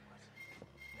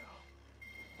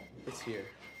 It's here.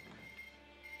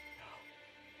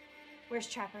 Where's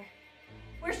Trapper?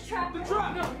 Where's Trapper? The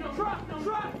truck! No, truck! No,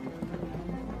 truck!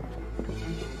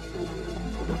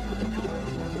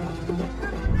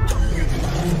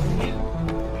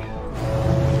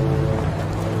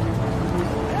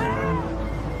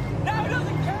 Now it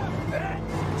doesn't count!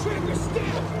 Trigger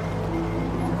still!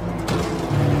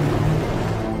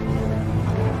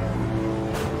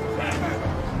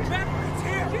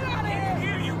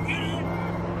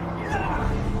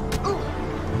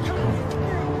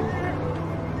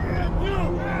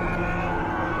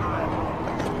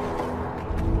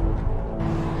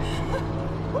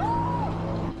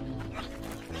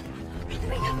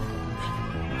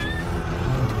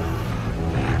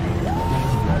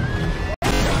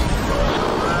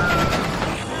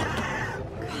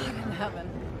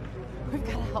 We've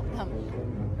got to help them.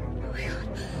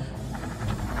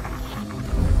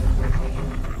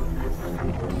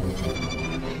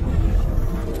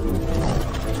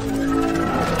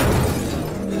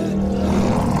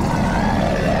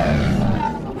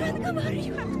 Oh my God. Come on,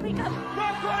 you have to wake up. Come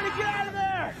on, get out of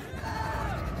there!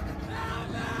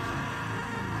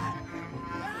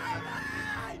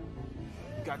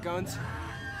 Got guns?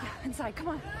 Yeah, inside, come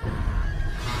on.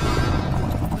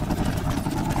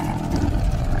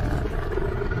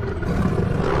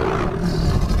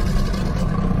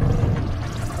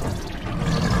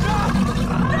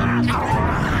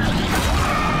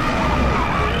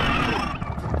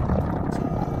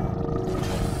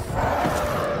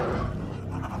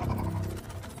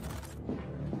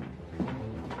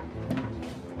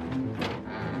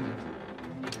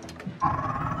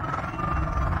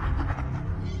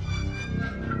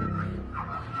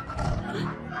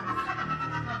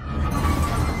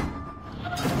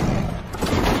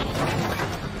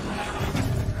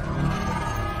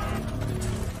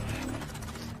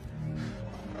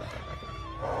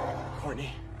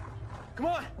 Courtney, come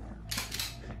on!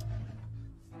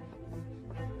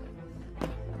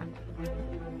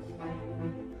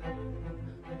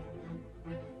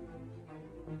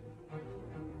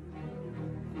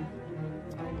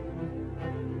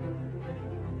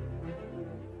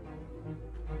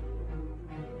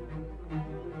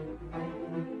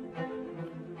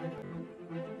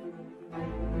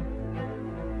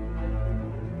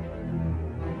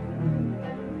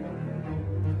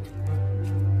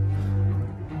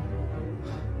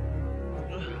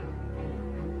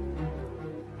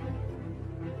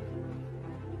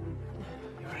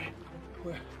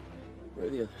 Where are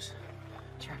the others?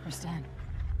 Trapper's den.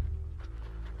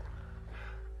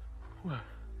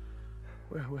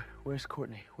 Where's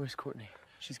Courtney? Where's Courtney?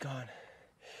 She's gone.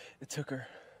 It took her.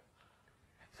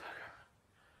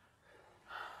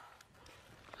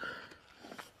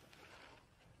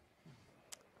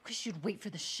 Wish you'd wait for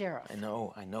the sheriff. I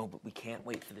know, but we can't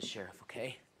wait for the sheriff,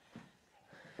 okay?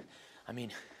 I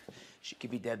mean, she could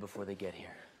be dead before they get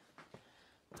here.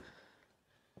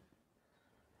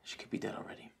 She could be dead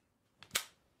already.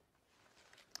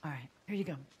 All right, here you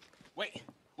go. Wait.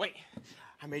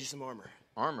 I made you some armor.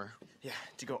 Armor? Yeah,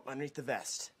 to go underneath the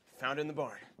vest. Found it in the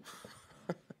barn.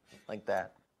 Like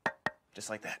that. Just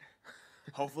like that.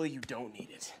 Hopefully you don't need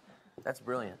it. That's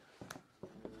brilliant.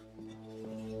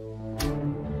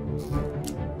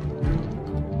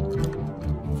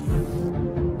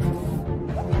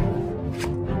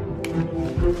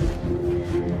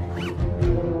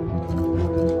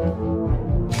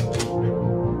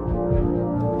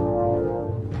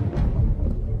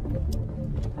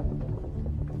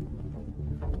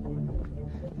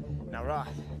 Now, Roth,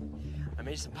 I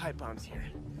made some pipe bombs here,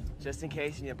 just in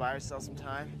case you need to buy yourself some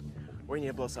time, or you need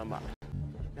to blow some up.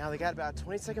 Now, they got about a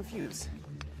 20-second fuse,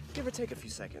 give or take a few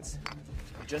seconds.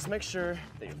 Just make sure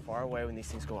that you're far away when these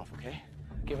things go off, okay?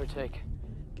 Give or take.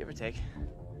 Give or take.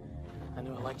 I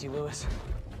knew I liked you, Lewis.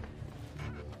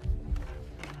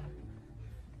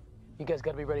 You guys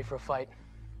gotta be ready for a fight.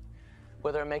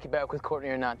 Whether I make it back with Courtney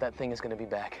or not, that thing is gonna be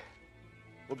back.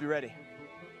 We'll be ready.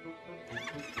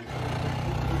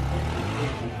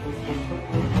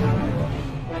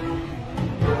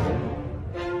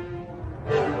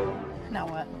 Now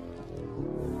what?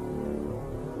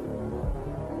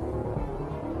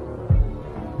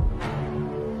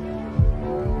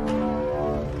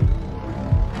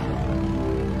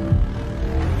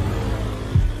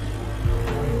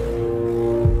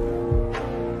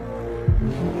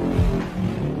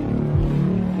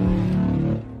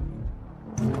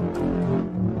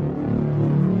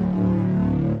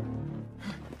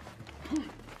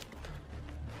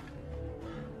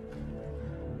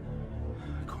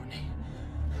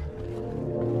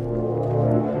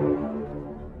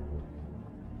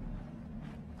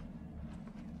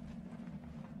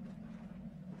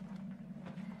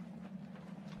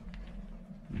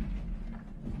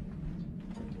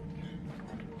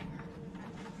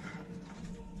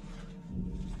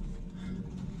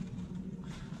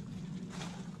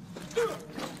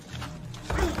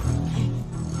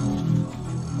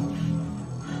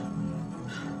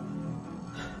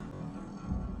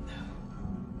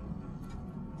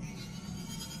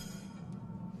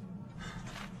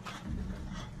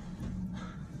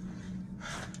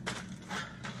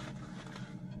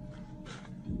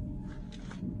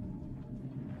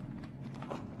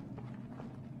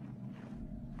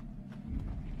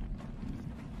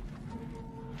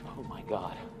 Oh my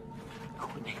God.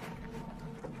 Courtney.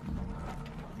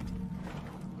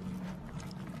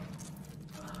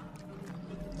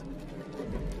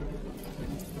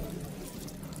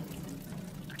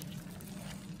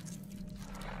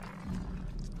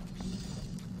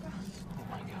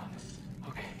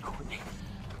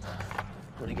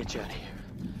 get you out of here.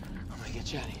 I'm gonna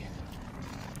get you out of here.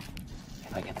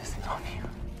 If I get this thing off you,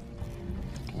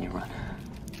 can you run?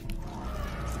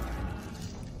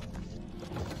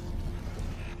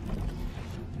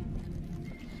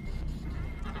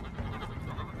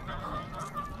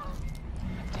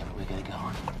 Damn it, we gotta go.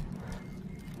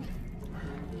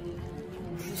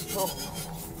 You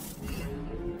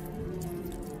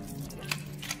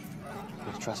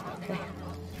gotta trust me, okay?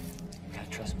 You gotta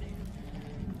trust me.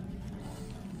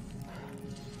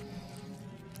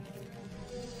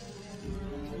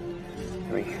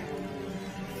 Three,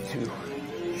 two,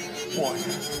 one.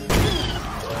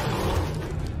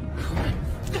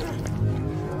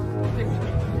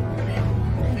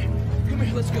 Come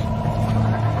here, let's go.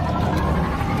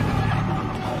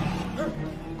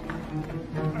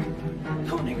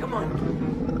 Tony, come on.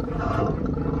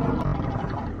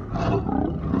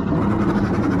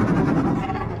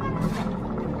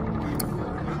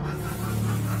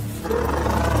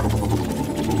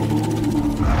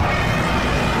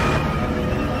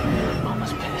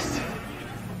 Mama's pissed.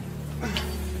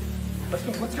 Let's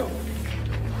go, let's go.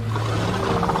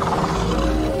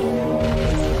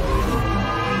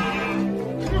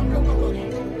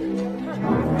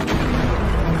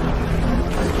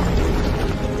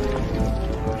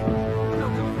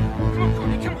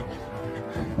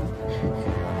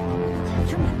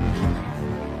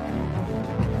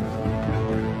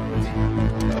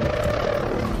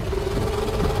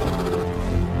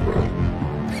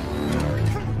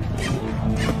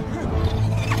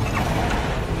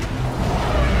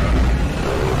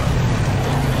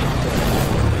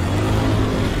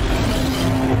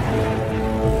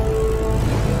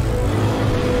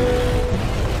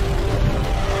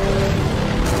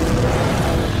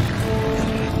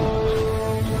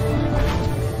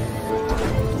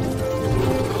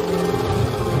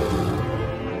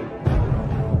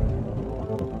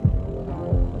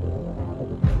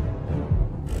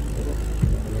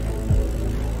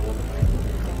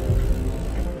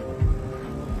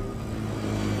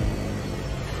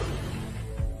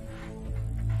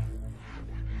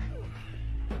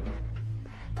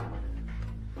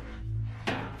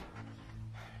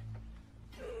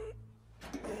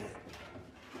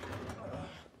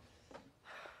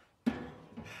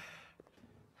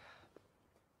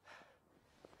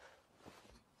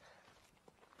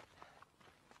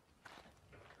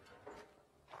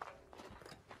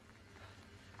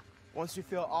 Once you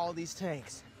fill all these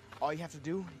tanks, all you have to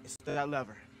do is throw that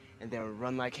lever, and they'll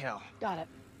run like hell. Got it.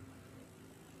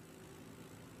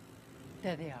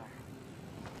 There they are.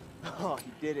 Oh,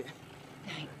 you did it.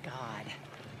 Thank God.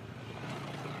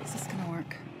 Is this gonna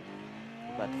work?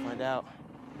 We're about to find out.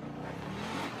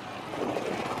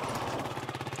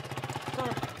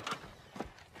 Connor,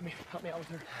 come here, help me out with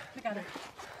her. I got her.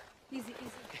 Easy,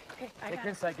 easy. Okay, Take her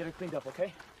inside, get her cleaned up,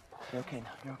 okay? You're okay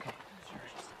now, you're okay.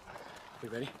 We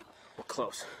ready? We're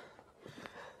close.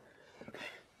 Okay.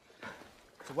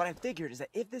 So what I figured is that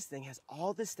if this thing has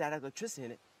all this static electricity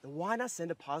in it, then why not send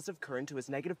a positive current to its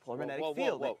negative polar magnetic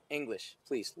field? Whoa. English,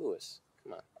 please, Lewis.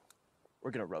 Come on.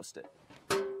 We're gonna roast it.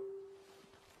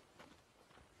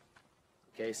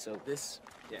 Okay, so this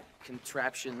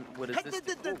contraption, what is this?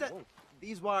 Whoa.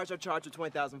 These wires are charged with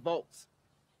 20,000 volts.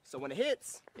 So when it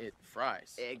hits... It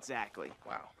fries. Exactly.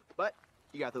 Wow. But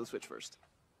you got to switch first.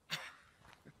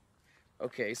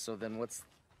 Okay, so then what's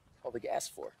all the gas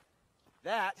for?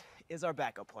 That is our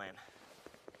backup plan.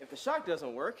 If the shock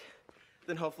doesn't work,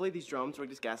 then hopefully these drums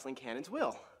rigged as gasoline cannons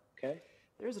will. Okay.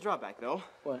 There is a drawback, though.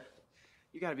 What?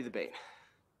 You gotta be the bait.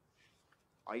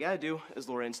 All you gotta do is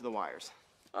lure into the wires.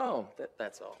 Oh,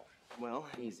 that's all. Well,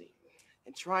 easy.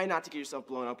 And try not to get yourself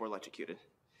blown up or electrocuted.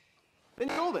 Then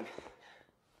you're golden.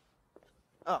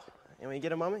 Oh, and when you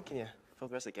get a moment, can you fill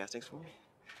the rest of the gas tanks for me?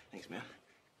 Thanks, man.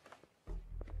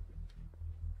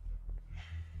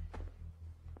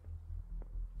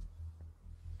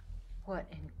 What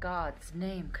in God's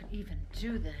name could even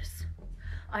do this?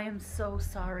 I am so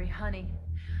sorry, honey.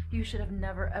 You should have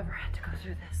never, ever had to go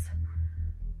through this.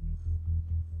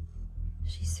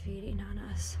 She's feeding on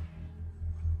us.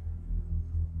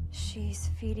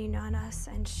 She's feeding on us,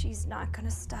 and she's not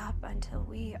gonna stop until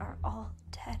we are all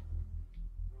dead.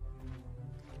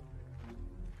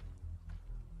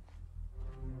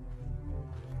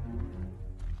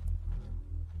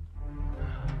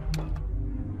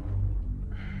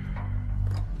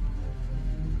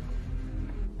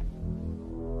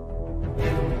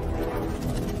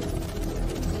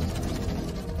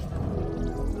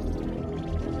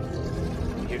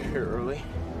 You're here early.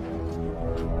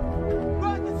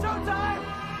 Run, it's showtime!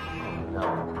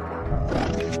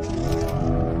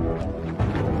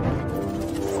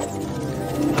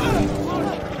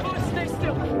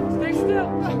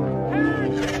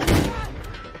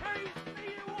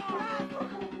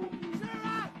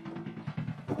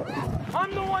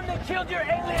 I'm the one that killed your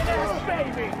alien-ass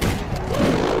baby!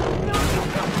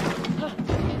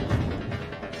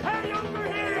 Hey, over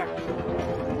here!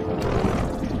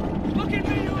 Look at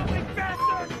me, you ugly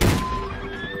bastard!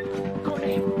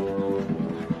 Courtney,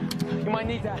 you might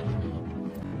need that.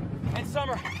 And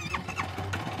Summer,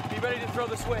 be ready to throw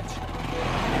the switch.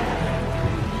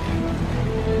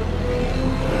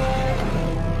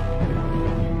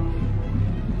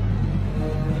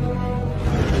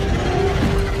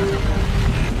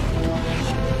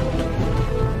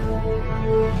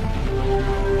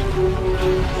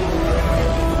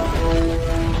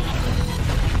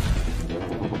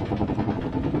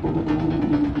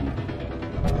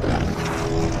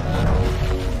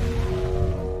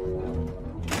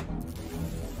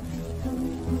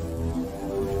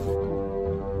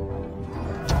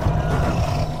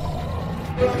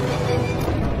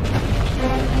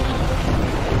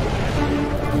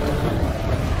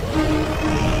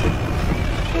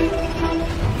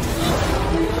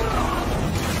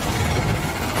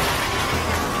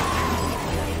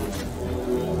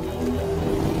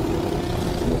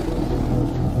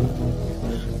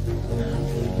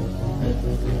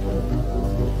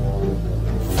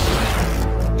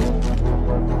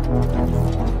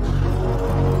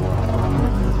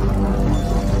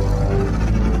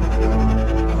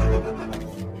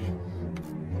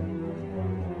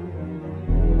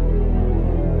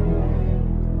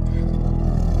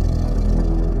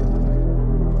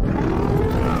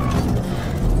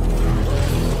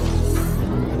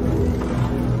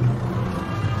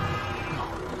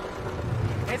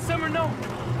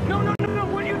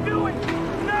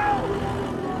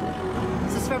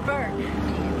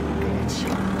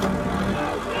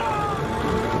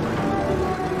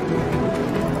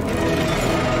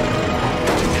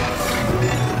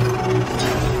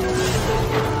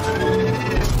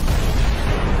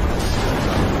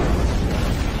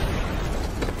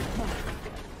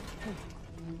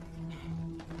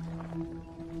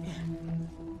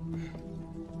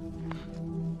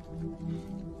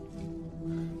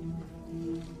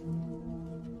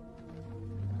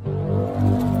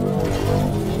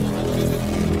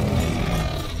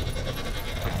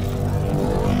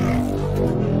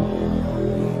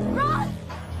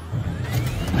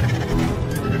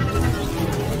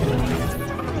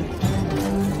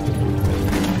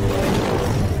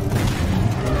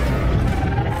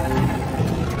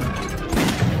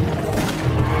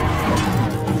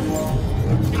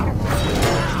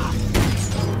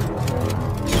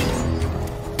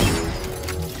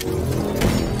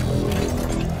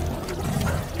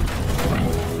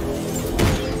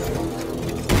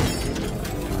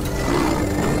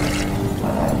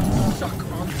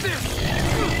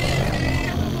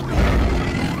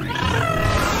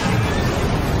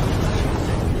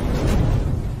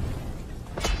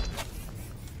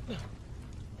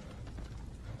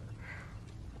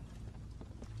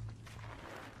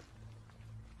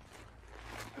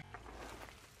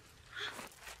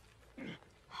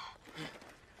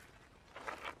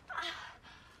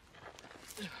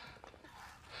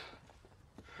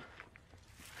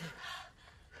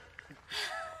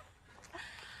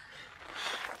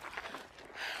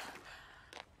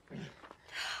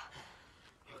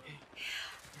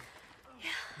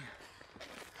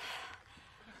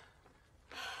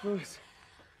 Louis.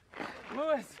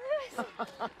 Louis!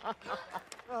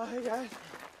 Oh, hey guys.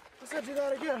 Let's not do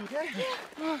that again, okay?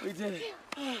 We did it.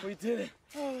 We did it.